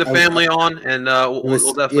 To bring the family on, and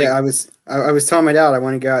we'll definitely. Yeah, I was telling my dad I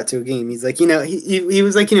want to go out to a game. He's like, he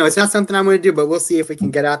was like, it's not something I'm going to do, but we'll see if we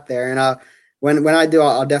can get out there. And when I do,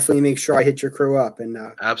 I'll definitely make sure I hit your crew up. And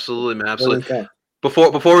absolutely, man, absolutely. Okay.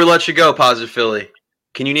 Before we let you go, Positive Philly,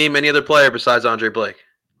 can you name any other player besides Andre Blake?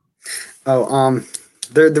 Oh,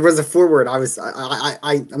 There was a forward. I'm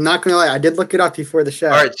not gonna lie. I did look it up before the show.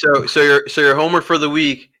 All right, so your homework for the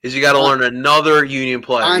week is you got to learn another Union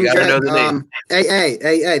player. You got to know the name.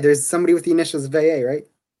 AA. There's somebody with the initials of AA, right?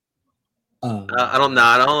 I don't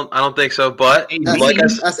know. I don't think so. But like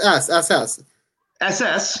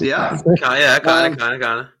SS. Yeah. Yeah, kind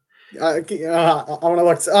of. I want to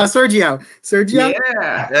look. Sergio.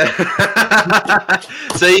 Yeah.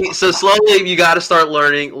 So slowly you got to start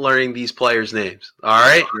learning these players' names. All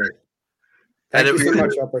right. Thank you so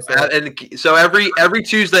much, and so every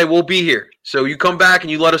Tuesday we'll be here. So you come back and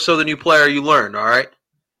you let us know the new player you learned. All right.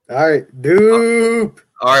 All right. Doop.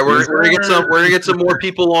 All right. We're gonna get some more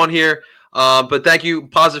people on here. But thank you,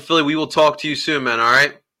 Positive Philly. We will talk to you soon, man. All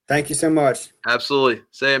right. Thank you so much. Absolutely.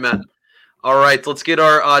 Say it, man. All right, let's get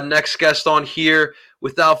our next guest on here.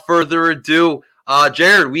 Without further ado,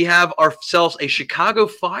 Jared, we have ourselves a Chicago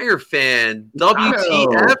Fire fan,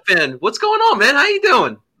 WTF fan. What's going on, man? How you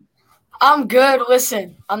doing? I'm good.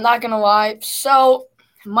 Listen, I'm not going to lie. So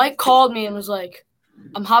Mike called me and was like,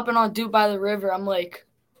 I'm hopping on Duke by the River. I'm like,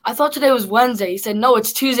 I thought today was Wednesday. He said, no,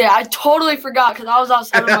 it's Tuesday. I totally forgot because I was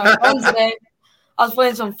outside with my friends today. I was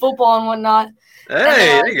playing some football and whatnot.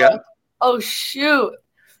 Hey, there you go. Oh, shoot.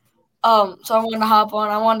 So I wanted to hop on.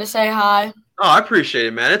 I wanted to say hi. Oh, I appreciate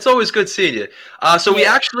it, man. It's always good seeing you. We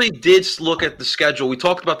actually did look at the schedule. We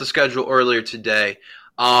talked about the schedule earlier today.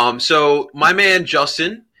 So my man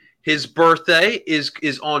Justin, his birthday is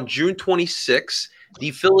on June 26th. The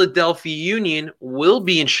Philadelphia Union will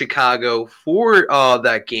be in Chicago for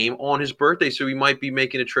that game on his birthday, so we might be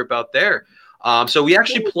making a trip out there. So we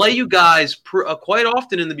actually play you guys quite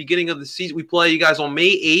often in the beginning of the season. We play you guys on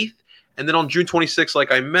May 8th. And then on June 26th,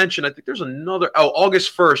 like I mentioned, I think there's another –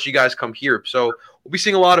 August 1st, you guys come here. So we'll be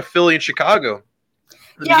seeing a lot of Philly and Chicago.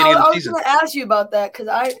 I was going to ask you about that because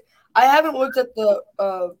I haven't looked at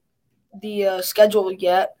the schedule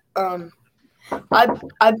yet.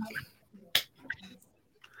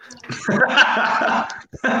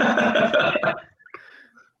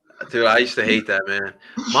 Dude, I used to hate that, man.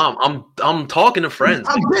 Mom, I'm talking to friends.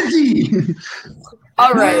 I'm busy.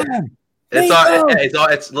 All right.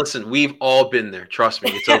 Listen, we've all been there. Trust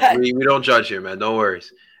me. It's okay. We don't judge here, man. No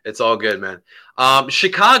worries. It's all good, man.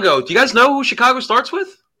 Chicago. Do you guys know who Chicago starts with?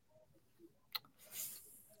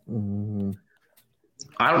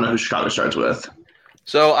 I don't know who Chicago starts with.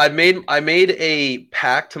 So I made a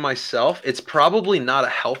pact to myself. It's probably not a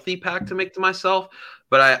healthy pact to make to myself,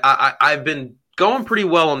 but I've been going pretty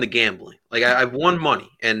well on the gambling. Like I've won money,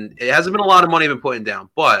 and it hasn't been a lot of money I've been putting down,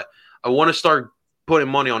 but I want to start putting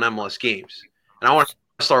money on MLS games, and I want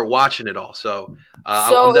to start watching it all. So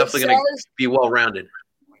I'm definitely going to be well-rounded.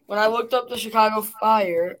 When I looked up the Chicago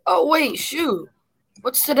Fire – oh, wait, shoot.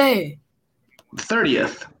 What's today?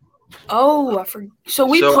 30th. Oh, I forgot. So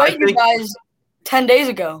we played you guys 10 days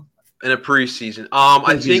ago. In a preseason.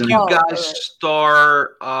 I think you guys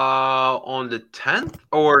start on the 10th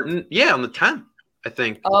or – on the 10th, I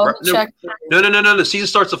think. Oh, check. No. The season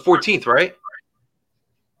starts the 14th, right?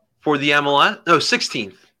 For the MLS? No,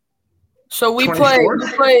 16th. So we play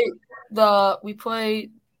the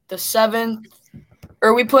 7th,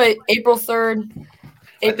 or we play April 3rd.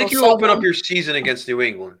 I think you open up your season against New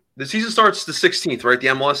England. The season starts the 16th, right? The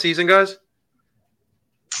MLS season, guys?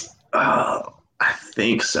 I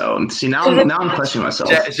think so. See, now I'm questioning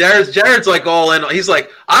myself. Jared's like all in. He's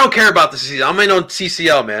like, I don't care about the season. I'm in on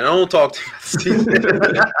CCL, man. I don't talk to you about the season.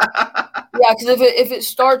 Yeah, because if it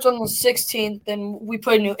starts on the 16th, then we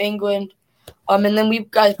play New England, and then we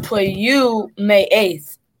guys play you May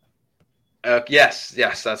 8th. Yes,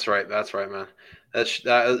 that's right. That's right, man.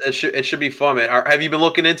 It should be fun, man. Have you been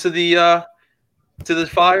looking into the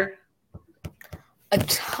fire? A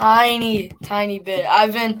tiny bit.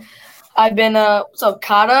 I've been what's up,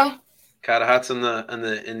 Kata? Kata Hat's in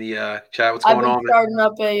the chat. What's going on? Starting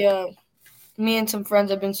up me and some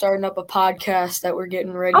friends have been starting up a podcast that we're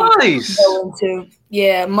getting ready nice. to go into.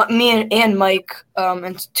 Yeah, me and Mike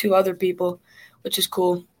and 2 other people, which is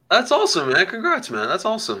cool. That's awesome, man. Congrats, man. That's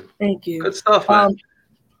awesome. Thank you. Good stuff, man.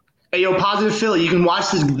 Hey, yo, Positive Philly, you can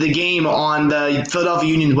watch the game on the Philadelphia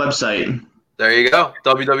Union's website. There you go.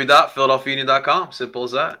 www.philadelphiaunion.com. Simple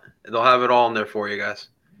as that. They'll have it all in there for you guys.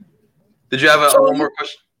 Did you have one more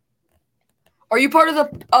question? Are you part of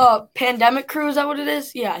the pandemic crew? Is that what it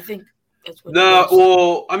is? Yeah, I think that's what it is.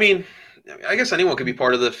 Well, I mean, I guess anyone could be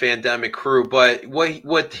part of the pandemic crew, but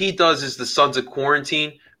what he does is the Sons of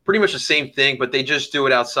Quarantine. Pretty much the same thing, but they just do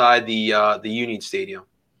it outside the Union Stadium.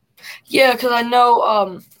 Yeah, because I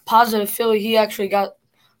know Positive Philly, he actually got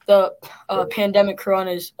the pandemic crew on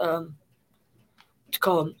his what's it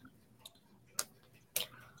called?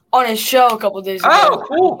 On his show a couple of days ago.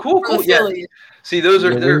 Oh, cool. Yeah. See, those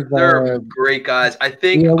are they're great guys. I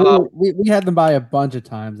think we had them by a bunch of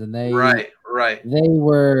times, and they right. They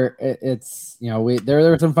were. It's there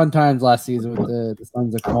were some fun times last season with the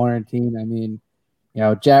Sons of Quarantine. I mean,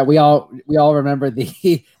 Jack, we all remember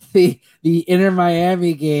the Inter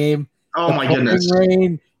Miami game. Oh my goodness!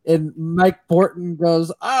 Rain, and Mike Borton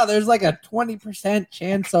goes, there's like a 20%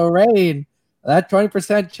 chance of rain. That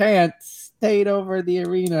 20% chance stayed over the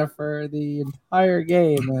arena for the entire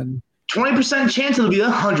game, and 20% chance it'll be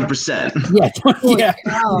 100%. Yeah,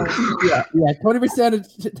 20%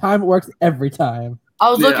 of the time it works every time.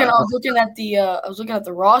 I was looking at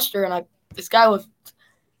the roster, and this guy looked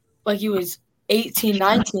like he was 18,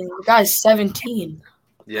 19. The guy's 17.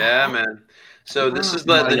 Yeah, man. So this is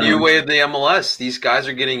the new way of the MLS. These guys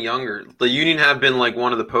are getting younger. The Union have been like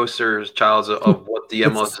one of the posters childs of what the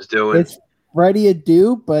MLS is doing. It's Freddie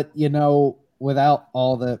Adu, but without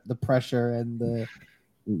all the pressure and the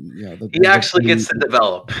he actually gets to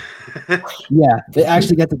develop. Yeah, they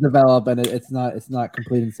actually get to develop, and it's not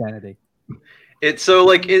complete insanity. It's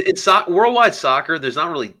so it's worldwide soccer. There's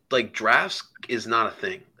not really drafts is not a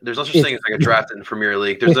thing. There's no such thing as a draft in the Premier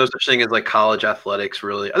League. There's no such thing as college athletics,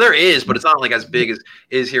 really. There is, but it's not as big as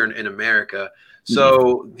is here in America.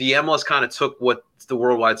 So the MLS kind of took what the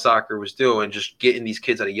worldwide soccer was doing, just getting these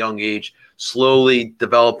kids at a young age, slowly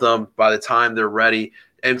develop them by the time they're ready.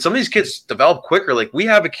 And some of these kids develop quicker. Like we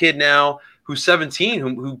have a kid now who's 17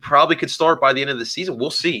 who probably could start by the end of the season. We'll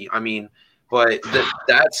see. I mean, but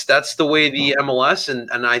that's the way the MLS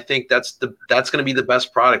and I think that's going to be the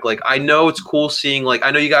best product. I know it's cool seeing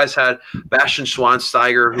I know you guys had Bastian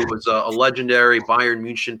Schweinsteiger, who was a legendary Bayern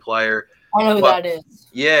München player. I know who that is.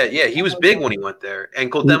 Yeah, he was big when he went there.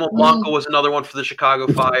 And Cuauhtemoc Blanco was another one for the Chicago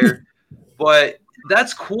Fire. But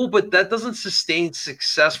that's cool, but that doesn't sustain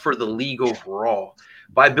success for the league overall.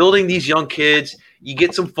 By building these young kids, you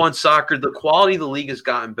get some fun soccer. The quality of the league has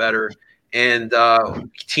gotten better. And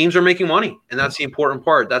teams are making money, and that's the important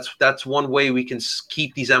part. That's one way we can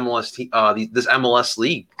keep these MLS this MLS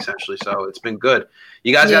league essentially. So it's been good.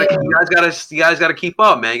 You guys got to keep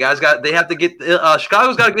up, man. They have to get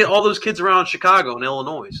Chicago's got to get all those kids around Chicago and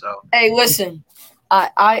Illinois. So hey, listen,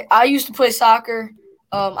 I used to play soccer.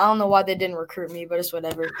 I don't know why they didn't recruit me, but it's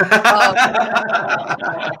whatever.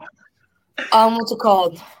 What's it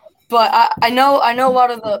called? But I know a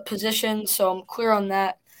lot of the positions, so I'm clear on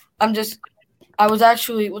that. I was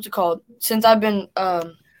actually, since I've been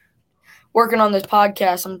working on this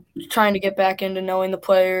podcast, I'm trying to get back into knowing the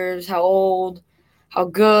players, how old, how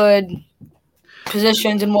good,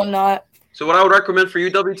 positions and whatnot. So what I would recommend for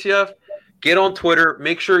you, WTF, get on Twitter.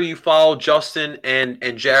 Make sure you follow Justin and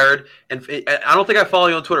Jared. And I don't think I follow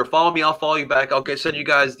you on Twitter. Follow me. I'll follow you back. I'll send you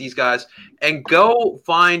guys these guys. And go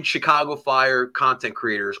find Chicago Fire content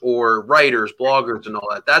creators or writers, bloggers, and all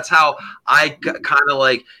that. That's how I kind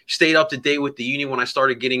of stayed up to date with the Union when I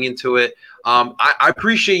started getting into it. I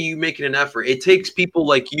appreciate you making an effort. It takes people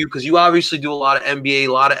like you, because you obviously do a lot of NBA,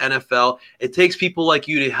 a lot of NFL. It takes people like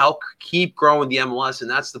you to help keep growing the MLS, and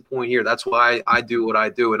that's the point here. That's why I do what I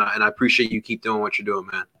do, and I appreciate you keep doing what you're doing,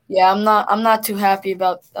 man. Yeah, I'm not too happy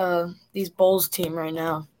about these Bulls team right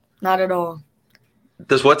now. Not at all.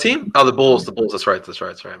 This what team? Oh, the Bulls. The Bulls. That's right,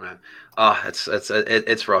 man.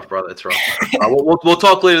 It's rough, brother. It's rough. We'll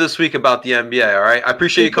talk later this week about the NBA. All right. I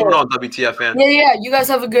appreciate you coming on, WTF fan. Yeah. You guys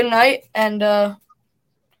have a good night, and I'm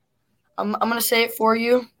gonna say it for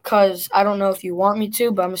you because I don't know if you want me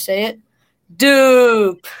to, but I'm gonna say it.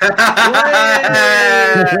 Dupe. Let's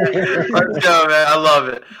go, man. I love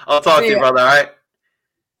it. I'll talk to you, brother. All right.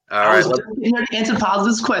 All right. Answer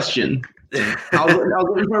Positive's question. I was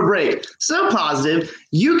looking for a break. So positive,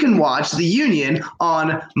 you can watch the Union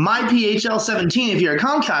on MyPHL 17 if you're a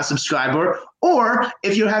Comcast subscriber, or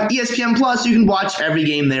if you have ESPN Plus, you can watch every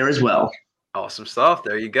game there as well. Awesome stuff.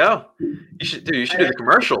 There you go. You should do the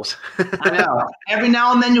commercials. I know. Every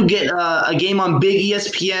now and then you'll get a game on Big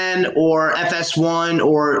ESPN or FS1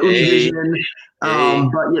 or Univision.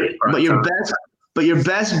 But your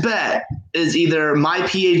best bet is either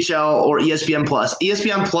MyPHL or ESPN Plus.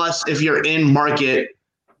 ESPN Plus, if you're in market,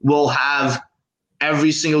 will have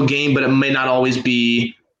every single game, but it may not always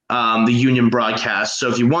be the Union broadcast. So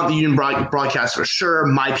if you want the Union broadcast for sure,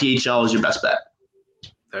 MyPHL is your best bet.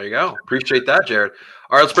 There you go. Appreciate that, Jared.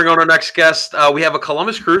 All right, let's bring on our next guest. We have a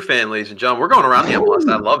Columbus Crew fan, ladies and gentlemen. We're going around the MLS.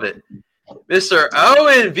 I love it. Mr.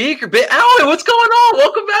 Owen Beaker. Owen, what's going on?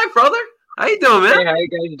 Welcome back, brother. How you doing, man? Hey, how you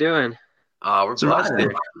guys doing? We're blessed.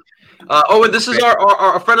 Owen, this is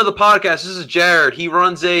our friend of the podcast. This is Jared. He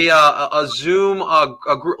runs a Zoom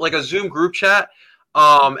Zoom group chat.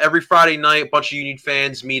 Every Friday night, a bunch of Union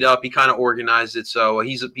fans meet up. He kind of organized it, so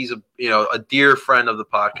he's a dear friend of the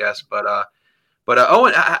podcast. But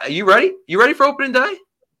Owen, are you ready? You ready for opening day?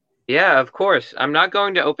 Yeah, of course. I'm not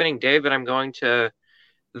going to opening day, but I'm going to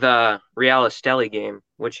the Real Esteli game,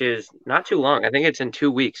 which is not too long. I think it's in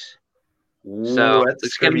 2 weeks. So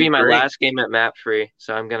it's going to be my last game at Map Free.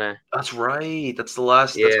 So I'm going to. That's right. That's the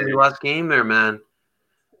last. Yeah. That's gonna be the last game there, man.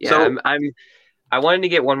 Yeah, so, I wanted to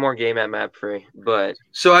get one more game at Map Free, but.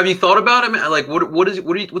 So have you thought about it, man? Like,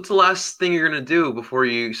 what's the last thing you're going to do before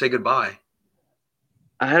you say goodbye?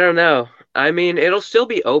 I don't know. I mean, it'll still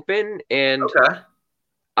be open, and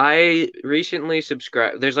I recently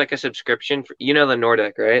subscribed. There's like a subscription for, the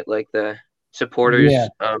Nordic, right? Like the supporters. Yeah.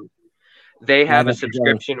 They have a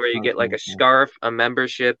subscription where you get like a scarf, a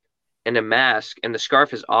membership, and a mask. And the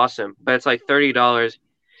scarf is awesome, but it's like $30.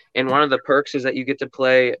 And one of the perks is that you get to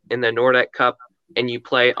play in the Nordic Cup, and you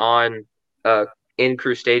play on in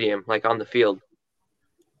Crew Stadium, like on the field.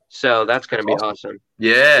 So that's going to be awesome.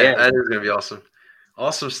 Yeah, that is going to be awesome.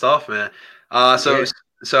 Awesome stuff, man.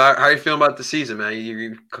 So how are you feeling about the season, man?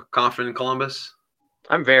 You confident in Columbus?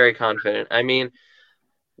 I'm very confident. I mean,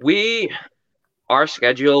 our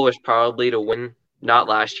schedule was probably to win not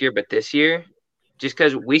last year, but this year, just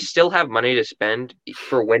because we still have money to spend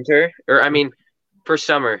for winter, for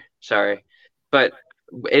summer. Sorry, but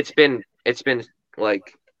it's been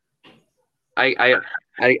like I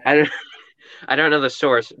don't know the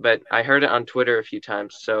source, but I heard it on Twitter a few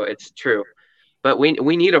times, so it's true. But we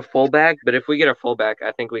need a fullback. But if we get a fullback,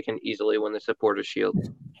 I think we can easily win the Supporters Shield.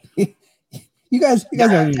 You guys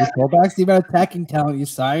don't need fullbacks. The amount of attacking talent you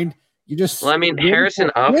signed, you just. Well, I mean, Harrison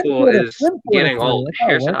Afful is getting old.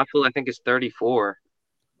 Harrison Afful, I think, is 34,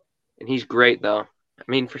 and he's great though. I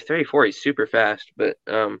mean, for 34, he's super fast. But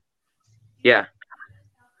yeah.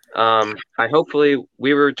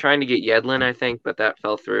 We were trying to get Yedlin, I think, but that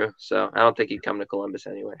fell through. So I don't think he'd come to Columbus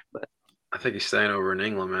anyway. But. I think he's staying over in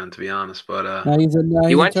England, man, to be honest. But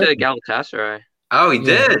he went to Galatasaray. Oh, he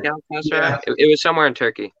did? Galatasaray? Yeah. It was somewhere in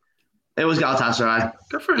Turkey. It was Galatasaray.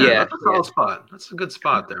 Good for him. Yeah, that's a solid spot. That's a good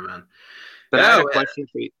spot there, man. But I have a question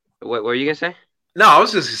for you. What were you going to say? No, I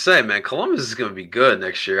was just going to say, man, Columbus is going to be good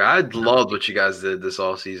next year. I loved what you guys did this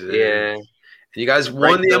offseason. Yeah. And you guys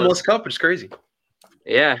won the MLS Cup, which is crazy.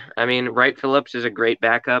 Yeah. I mean, Wright Phillips is a great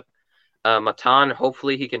backup. Matan,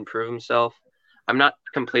 hopefully he can prove himself. I'm not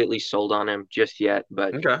completely sold on him just yet,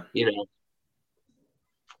 but,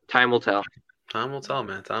 time will tell. Time will tell,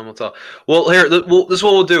 man. Time will tell. Well, here, this is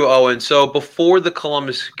what we'll do, Owen. So before the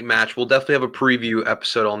Columbus match, we'll definitely have a preview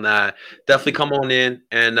episode on that. Definitely come on in,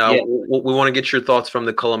 and we want to get your thoughts from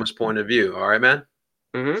the Columbus point of view. All right, man?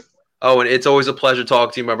 Mm-hmm. Owen, it's always a pleasure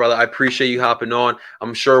talking to you, my brother. I appreciate you hopping on.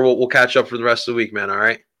 I'm sure we'll catch up for the rest of the week, man. All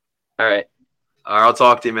right? All right. All right, I'll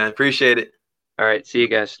talk to you, man. Appreciate it. All right. See you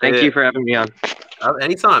guys. Thank you for having me on.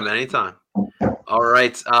 Anytime, man. Anytime. All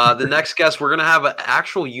right. The next guest, we're going to have an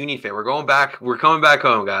actual Union fan. We're coming back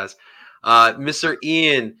home, guys. Mr.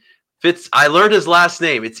 Ian Fitz. I learned his last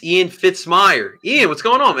name. It's Ian Fitzmyer. Ian, what's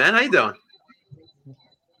going on, man? How you doing? Can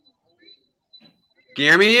you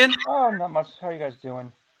hear me, Ian? Oh, not much. How are you guys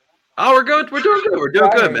doing? Oh, we're good. We're doing good. We're doing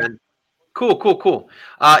good, man. Cool.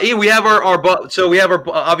 Ian, we have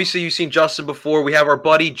obviously you've seen Justin before. We have our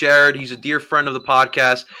buddy Jared. He's a dear friend of the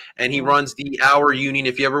podcast, and he runs the Our Union.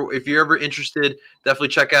 If you're ever interested, definitely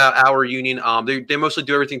check out Our Union. They mostly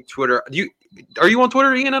do everything Twitter. Are you on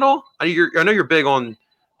Twitter, Ian, at all? I know you're big on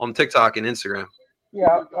TikTok and Instagram.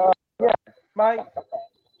 Yeah. I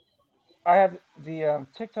have the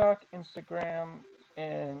TikTok, Instagram,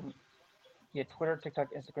 and Twitter, TikTok,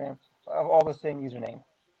 Instagram, all the same username.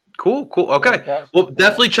 Cool. Okay. Well,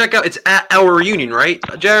 definitely check out. It's at Our Reunion, right,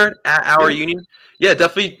 Jared? At Our Reunion. Yeah,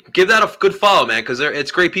 definitely give that a good follow, man, because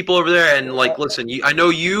it's great people over there. And like, listen, I know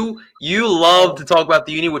you love to talk about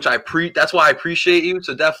the Union, which that's why I appreciate you.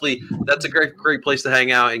 So definitely, that's a great place to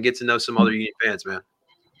hang out and get to know some other Union fans, man.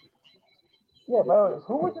 Yeah, but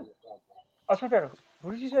who was it? I was trying to figure out,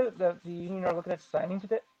 who did you say that the Union are looking at signing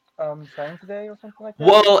today? Signing today or something like that?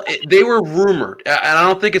 Well, they were rumored, and I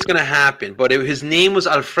don't think it's going to happen. But his name was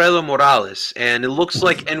Alfredo Morales, and it looks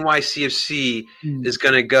like NYCFC is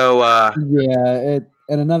going to go. And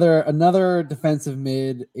another defensive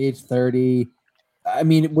mid, age 30. I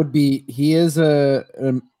mean, it would be. He is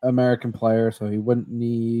an American player, so he wouldn't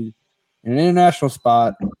need an international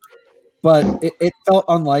spot. But it felt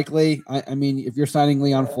unlikely. I mean, if you're signing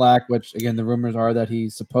Leon Flack, which again the rumors are that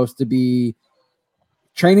he's supposed to be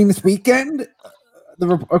training this weekend,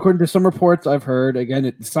 according to some reports I've heard.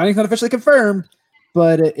 Again, the signing's not officially confirmed,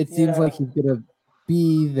 but it seems like he's going to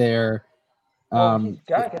be there. Well, he's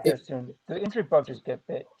got to get there soon. The injury bug just get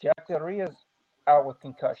bit. Jack Del Ria's out with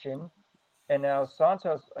concussion, and now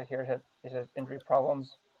Santos, I hear, has injury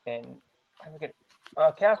problems. And I forget,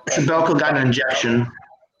 Casper. Belko got an injection.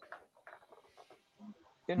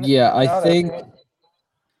 Yeah, I think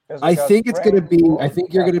it's going to be. I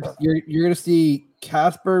think you're going to see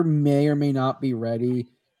Casper may or may not be ready.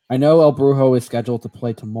 I know El Brujo is scheduled to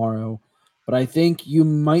play tomorrow, but I think you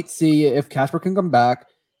might see if Casper can come back,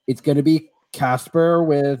 it's going to be Casper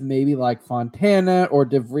with maybe like Fontana or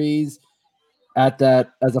De Vries at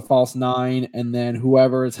that as a false 9, and then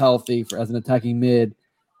whoever is healthy as an attacking mid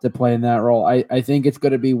to play in that role. I think it's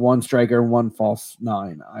going to be one striker and one false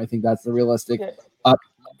 9. I think that's the realistic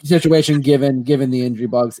situation given the injury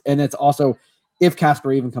bugs, and it's also if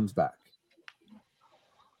Casper even comes back.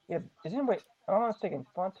 Yeah, I'm not mistaken.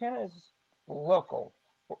 Fontana is local.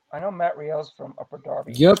 I know Matt Riel's from Upper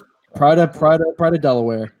Darby. Yep, Pride of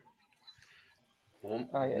Delaware.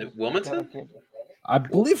 Wilmington? I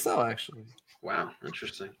believe so, actually. Wow,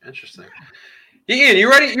 interesting. Ian, you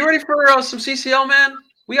ready for some CCL, man?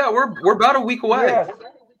 We're about a week away.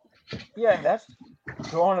 Yeah, that's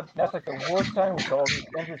like the worst time with all these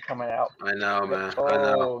injuries coming out. I know, man. I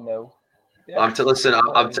know. No. I'm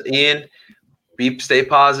to Ian. Stay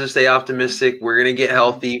positive, stay optimistic. We're gonna get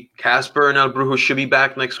healthy. Casper and El Brujo should be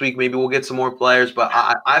back next week. Maybe we'll get some more players, but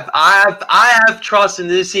I have trust in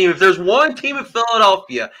this team. If there's one team in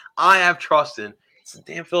Philadelphia, I have trust in. It's the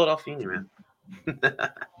damn Philadelphia Union, man.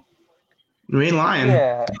 You ain't lying.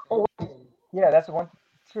 Yeah, that's the one.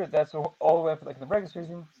 True, that's all the way for like the regular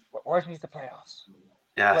season. Where's the playoffs?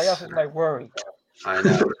 Yes. Playoffs is my worry. I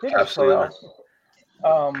know. Absolutely.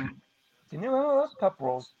 The new MLS Cup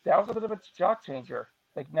rules, that was a bit of a shock changer.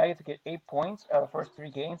 Like now you have to get 8 points out of the first 3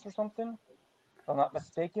 games or something, if I'm not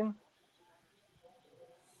mistaken.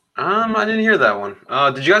 I didn't hear that one.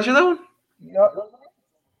 Did you guys hear that one? No.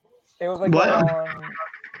 It was like what?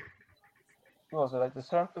 What was it? Like the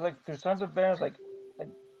Sons of Bears, like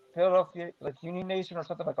Philadelphia, like Union Nation or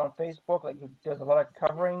something, like on Facebook. Like there's a lot of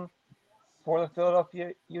covering for the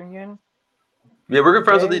Philadelphia Union. Yeah, we're good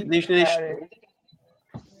friends with the Union Nation.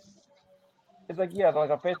 It's like, like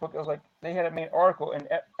on Facebook, it was like they had a main article, and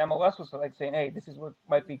MLS was like saying, "Hey, this is what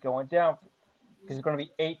might be going down because there's going to be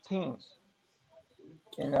 8 teams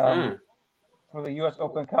in for the U.S.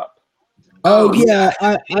 Open Cup." Oh yeah,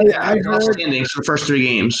 I heard standings for the first 3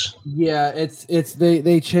 games. Yeah, it's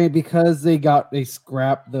they changed because they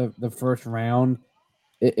scrapped the first round.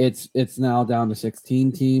 It's now down to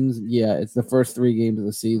 16 teams. Yeah, it's the first 3 games of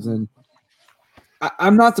the season.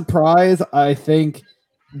 I'm not surprised. I think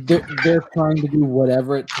they're trying to do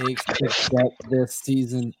whatever it takes to get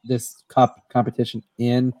this cup competition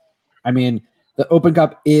in. I mean, the Open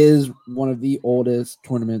Cup is one of the oldest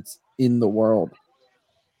tournaments in the world,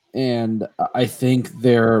 and I think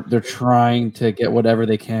they're trying to get whatever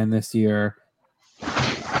they can this year.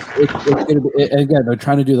 Again, they're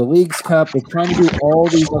trying to do the Leagues Cup. They're trying to do all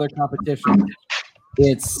these other competitions.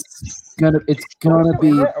 It's gonna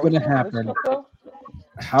happen.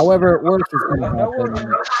 However it works, it's going to happen.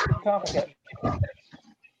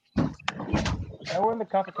 Now we're in the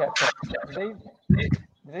CONCACAF Cup. Did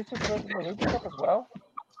they successfully the League Cup as well?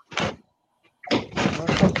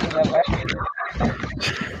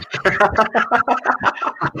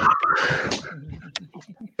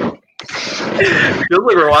 Feels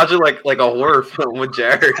like we're watching like a horror film with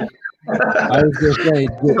Jared. I was going to say,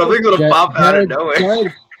 something's going to pop out of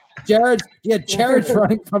nowhere. Jared's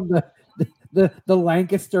running from the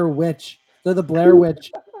Lancaster witch, the Blair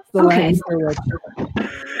Witch the last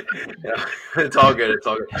Yeah, it's all good. It's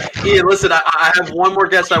all good. Ian, listen, I have one more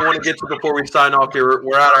guest I want to get to before we sign off here.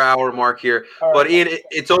 We're at our hour mark here. But Ian,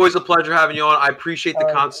 it's always a pleasure having you on. I appreciate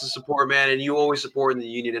the constant support, man, and you always supporting the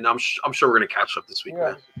union. And I'm sure we're gonna catch up this week,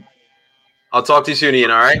 man. I'll talk to you soon,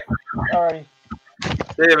 Ian. All right. All right.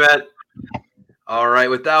 See you, man. All right.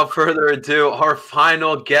 Without further ado, our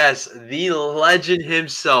final guest, the legend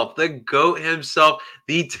himself, the GOAT himself,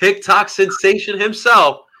 the TikTok sensation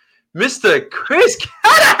himself, Mr. Chris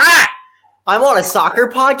Cadahat. I'm on a soccer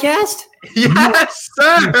podcast? Yes,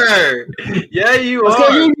 sir. Yeah, you Let's are.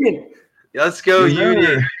 Go Union. Let's go,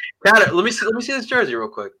 Union. Cadahat, let me see this jersey real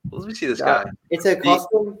quick. Let me see this guy. It's a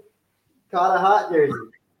custom Cadahat jersey.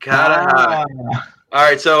 Cadahat. All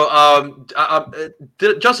right, so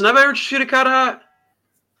Justin, have I ever shoot a Cadahat?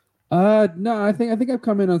 No, I think I've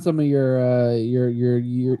come in on some of your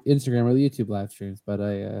Instagram or the YouTube live streams, but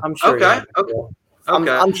I'm sure. Okay.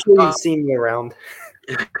 I'm sure you've seen me around.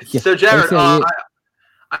 Yeah, so Jared, I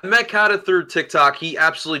met Kata through TikTok. He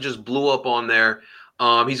absolutely just blew up on there.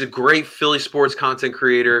 He's a great Philly sports content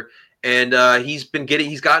creator, and he's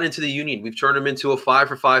gotten into the union. We've turned him into a 5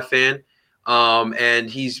 for 5 fan. And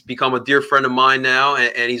he's become a dear friend of mine now,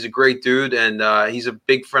 and he's a great dude, and he's a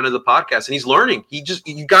big friend of the podcast, and he's learning. Did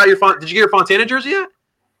you get your Fontana jersey yet?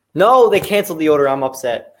 No, they canceled the order. I'm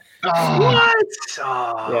upset. What?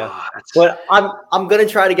 Yeah, but I'm gonna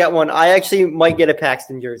try to get one. I actually might get a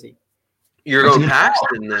Paxton jersey. You're going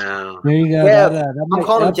Paxton now. There you go. Yeah, I'm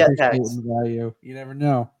calling them jetpacks. You never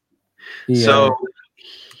know. So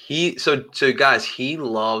guys, he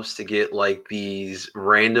loves to get like these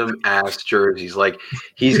random ass jerseys. Like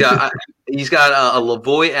he's got a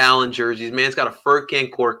Lavoy Allen jersey. His man's got a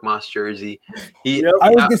Furkan Korkmaz jersey.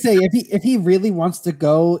 I was gonna say if he really wants to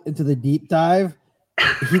go into the deep dive,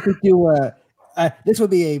 he could do this would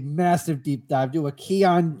be a massive deep dive. Do a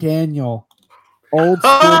Keon Daniel old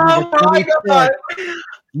school. Oh my God!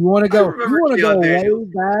 You want to go? You want to go way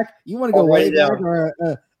back? You want to go way back or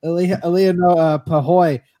Elena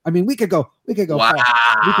Pahoy? I mean, we could go. Wow. We could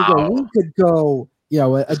go. You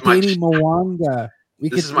know, a Danny Mwanga.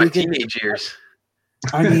 This is my teenage years.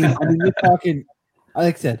 I mean, we're talking.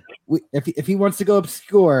 Like I said, if he wants to go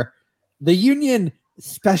obscure, the union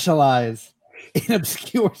specialize in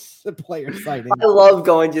obscure player signing. I love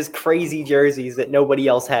going just crazy jerseys that nobody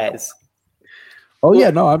else has. Oh yeah,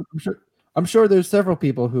 no, I'm sure there's several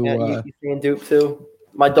people who. You fan Duke too.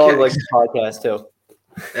 My dog likes the podcast too.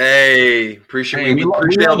 Hey, appreciate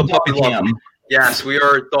all the puppy love. Yes, we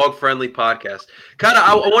are a dog-friendly podcast.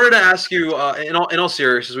 I wanted to ask you, in all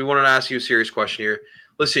seriousness, we wanted to ask you a serious question here.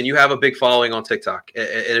 Listen, you have a big following on TikTok, and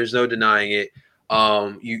there's no denying it.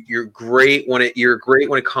 You're great when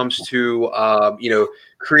it comes to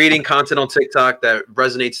creating content on TikTok that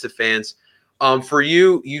resonates to fans. For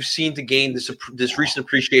you seem to gain this recent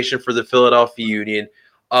appreciation for the Philadelphia Union.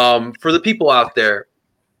 For the people out there,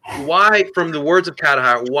 why, from the words of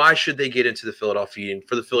Cadahat, why should they get into the Philadelphia Union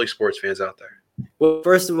for the Philly sports fans out there? Well,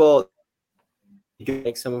 first of all,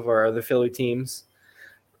 like some of our other Philly teams,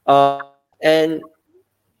 and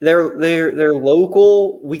they're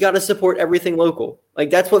local. We got to support everything local. Like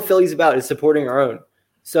that's what Philly's about, is supporting our own.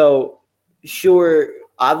 So, sure,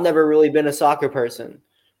 I've never really been a soccer person,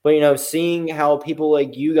 but seeing how people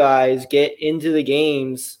like you guys get into the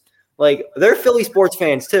games, like they're Philly sports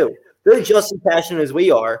fans too. They're just as passionate as we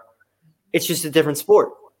are. It's just a different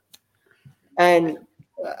sport. And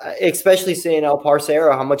especially seeing El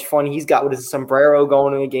Parcero, how much fun he's got with his sombrero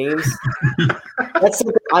going to the games. That's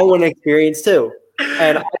something I want to experience too.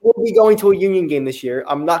 And I will be going to a Union game this year.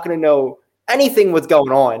 I'm not going to know anything what's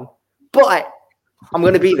going on, but I'm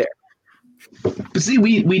going to be there. But see,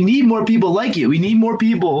 we need more people like you. We need more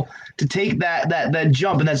people to take that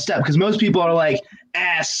jump and that step, because most people are like,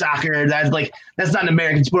 soccer, that's not an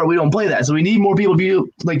American sport. We don't play that. So we need more people to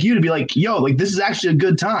be like you to be like, yo, like this is actually a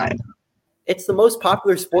good time. It's the most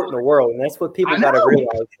popular sport in the world, and that's what people got to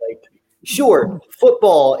realize. Like, sure,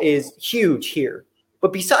 football is huge here,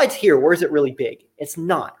 but besides here, where is it really big? It's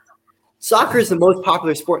not. Soccer is the most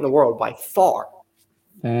popular sport in the world by far.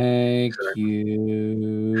 Thank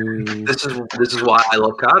you. This is why I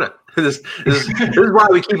love Kata. This is why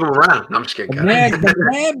we keep him around. I'm just kidding. The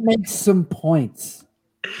man makes some points.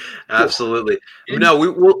 Absolutely. No,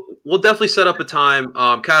 we'll definitely set up a time.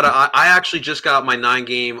 Kata, I actually just got my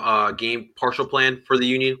 9-game partial plan for the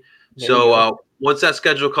Union. So once that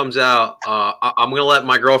schedule comes out, I'm gonna let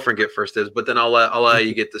my girlfriend get first dibs, but then I'll let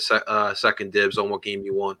you get the second dibs on what game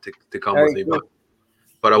you want to come with me. But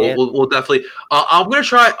But we'll definitely. I'm gonna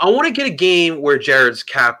try. I want to get a game where Jared's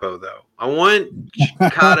capo though. I want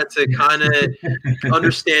Kata to kind of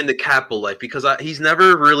understand the capo life because he's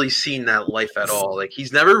never really seen that life at all. Like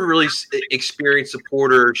he's never really experienced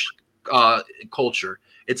supporter culture.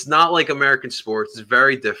 It's not like American sports. It's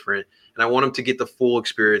very different, and I want him to get the full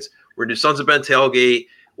experience. We're doing Sons of Ben tailgate.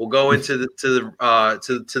 We'll go into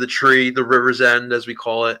the tree, the river's end as we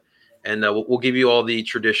call it. And we'll give you all the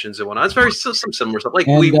traditions and whatnot. It's very some similar stuff. Like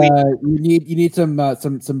you need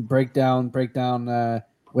some breakdown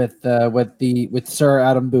with Sir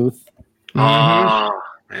Adam Booth. Oh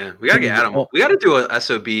man, we gotta get Adam. We gotta do a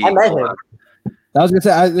SOB. I met him. I was gonna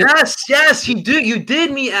say yes, you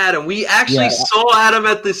did meet Adam. We actually saw Adam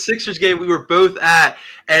at the Sixers game. We were both at.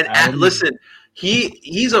 And listen,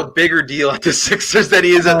 he's a bigger deal at the Sixers than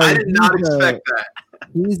he is. I did not expect that.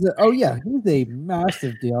 He's a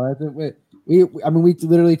massive deal. We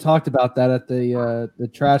literally talked about that at the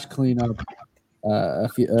trash cleanup a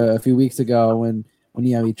few weeks ago when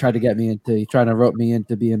he tried to rope me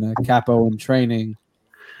into being a capo in training.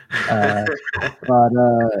 Adam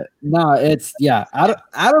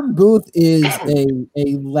Booth is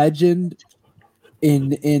a legend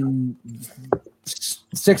in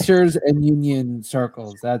Sixers and Union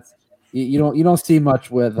circles. That's you don't see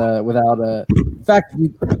much without a. In fact,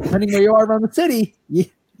 depending where you are around the city,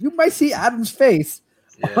 you might see Adam's face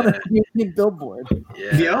on a Union billboard.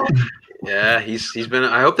 Yeah, he's been.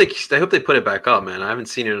 I hope they put it back up, man. I haven't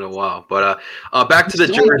seen it in a while. But back to the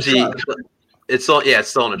jersey. It's still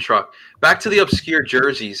in a truck. Back to the obscure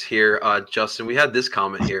jerseys here, Justin. We had this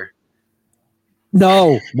comment here.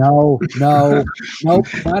 No, nope, not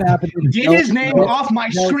happening. Get his name off my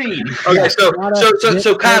screen. Okay, so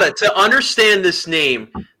Kata, to understand this name,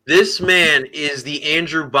 this man is the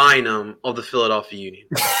Andrew Bynum of the Philadelphia Union.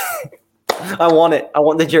 I want it. I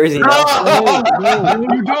want the jersey. No,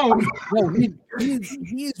 you don't. No,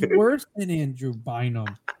 he's worse than Andrew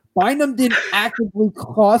Bynum. Bynum didn't actively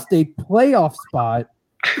cost a playoff spot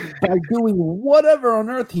by doing whatever on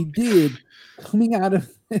earth he did coming out of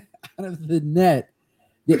the net.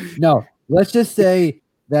 No, let's just say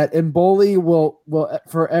that Mboli will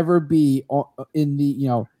forever be in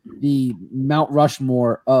the Mount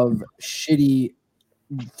Rushmore of shitty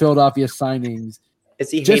Philadelphia signings.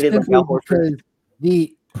 Is he hated like Al Horford?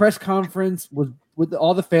 The press conference was with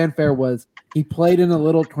all the fanfare was he played in a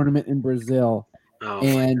little tournament in Brazil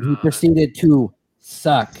and he proceeded to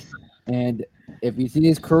suck. And if you see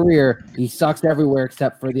his career, he sucks everywhere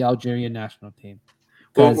except for the Algerian national team.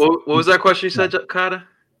 What was that question you said, Kata?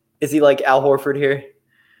 Is he like Al Horford here?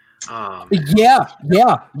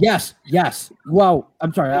 Yes. Well,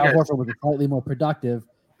 I'm sorry, Al Horford was slightly more productive,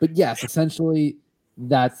 but yes, essentially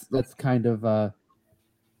that's kind of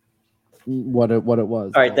what it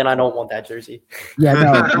was. All right, then I don't want that jersey. Yeah,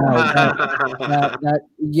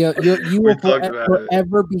 you will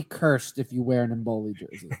forever be cursed if you wear an Mboli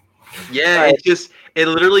jersey. Yeah, it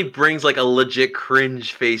literally brings like a legit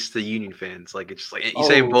cringe face to Union fans. Like it's just like you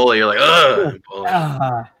say Bully, you're like, ugh.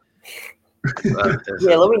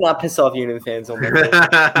 Yeah, let me not piss off Union fans on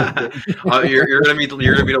that. You're gonna meet a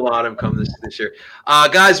lot of them come this year.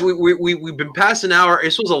 Guys, we've been past an hour.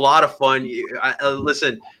 This was a lot of fun.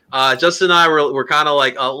 Listen, Justin and I were kind of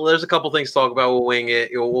like, there's a couple things to talk about. We'll wing it.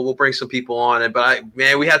 We'll bring some people on it. But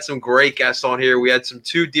we had some great guests on here. We had some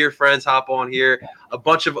two dear friends hop on here. A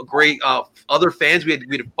bunch of great other fans. We had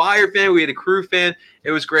a Fire fan. We had a Crew fan. It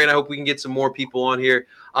was great. I hope we can get some more people on here.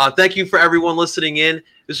 Thank you for everyone listening in.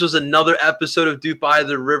 This was another episode of Duke by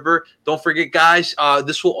the River. Don't forget, guys,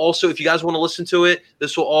 this will also, if you guys want to listen to it,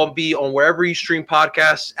 this will all be on wherever you stream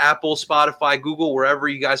podcasts, Apple, Spotify, Google, wherever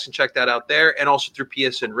you guys can check that out there, and also through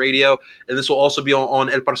PSN Radio. And this will also be on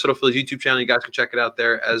El Parcero Phillies YouTube channel. You guys can check it out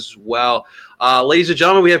there as well. Ladies and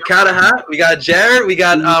gentlemen, we have Kata, we got Jared, we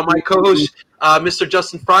got my co-host, Mr.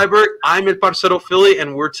 Justin Freiberg. I'm El Parcero Philly,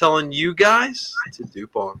 and we're telling you guys to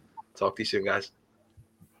Duke on. Talk to you soon, guys.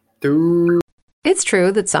 It's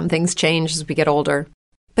true that some things change as we get older.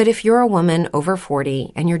 But if you're a woman over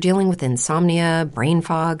 40 and you're dealing with insomnia, brain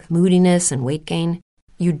fog, moodiness, and weight gain,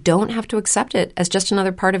 you don't have to accept it as just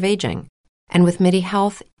another part of aging. And with MIDI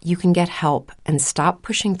Health, you can get help and stop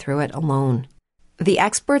pushing through it alone. The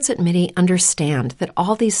experts at MIDI understand that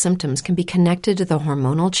all these symptoms can be connected to the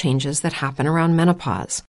hormonal changes that happen around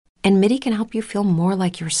menopause. And MIDI can help you feel more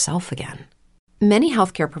like yourself again. Many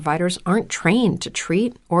healthcare providers aren't trained to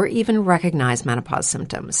treat or even recognize menopause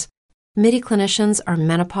symptoms. MIDI clinicians are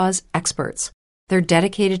menopause experts. They're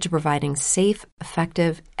dedicated to providing safe,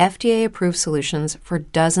 effective, FDA-approved solutions for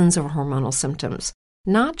dozens of hormonal symptoms,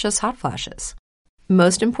 not just hot flashes.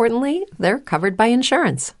 Most importantly, they're covered by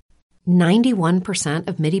insurance. 91%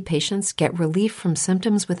 of MIDI patients get relief from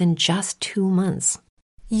symptoms within just 2 months.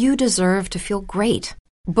 You deserve to feel great.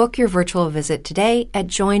 Book your virtual visit today at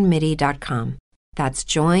joinmidi.com. That's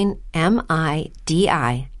joinmidi.com.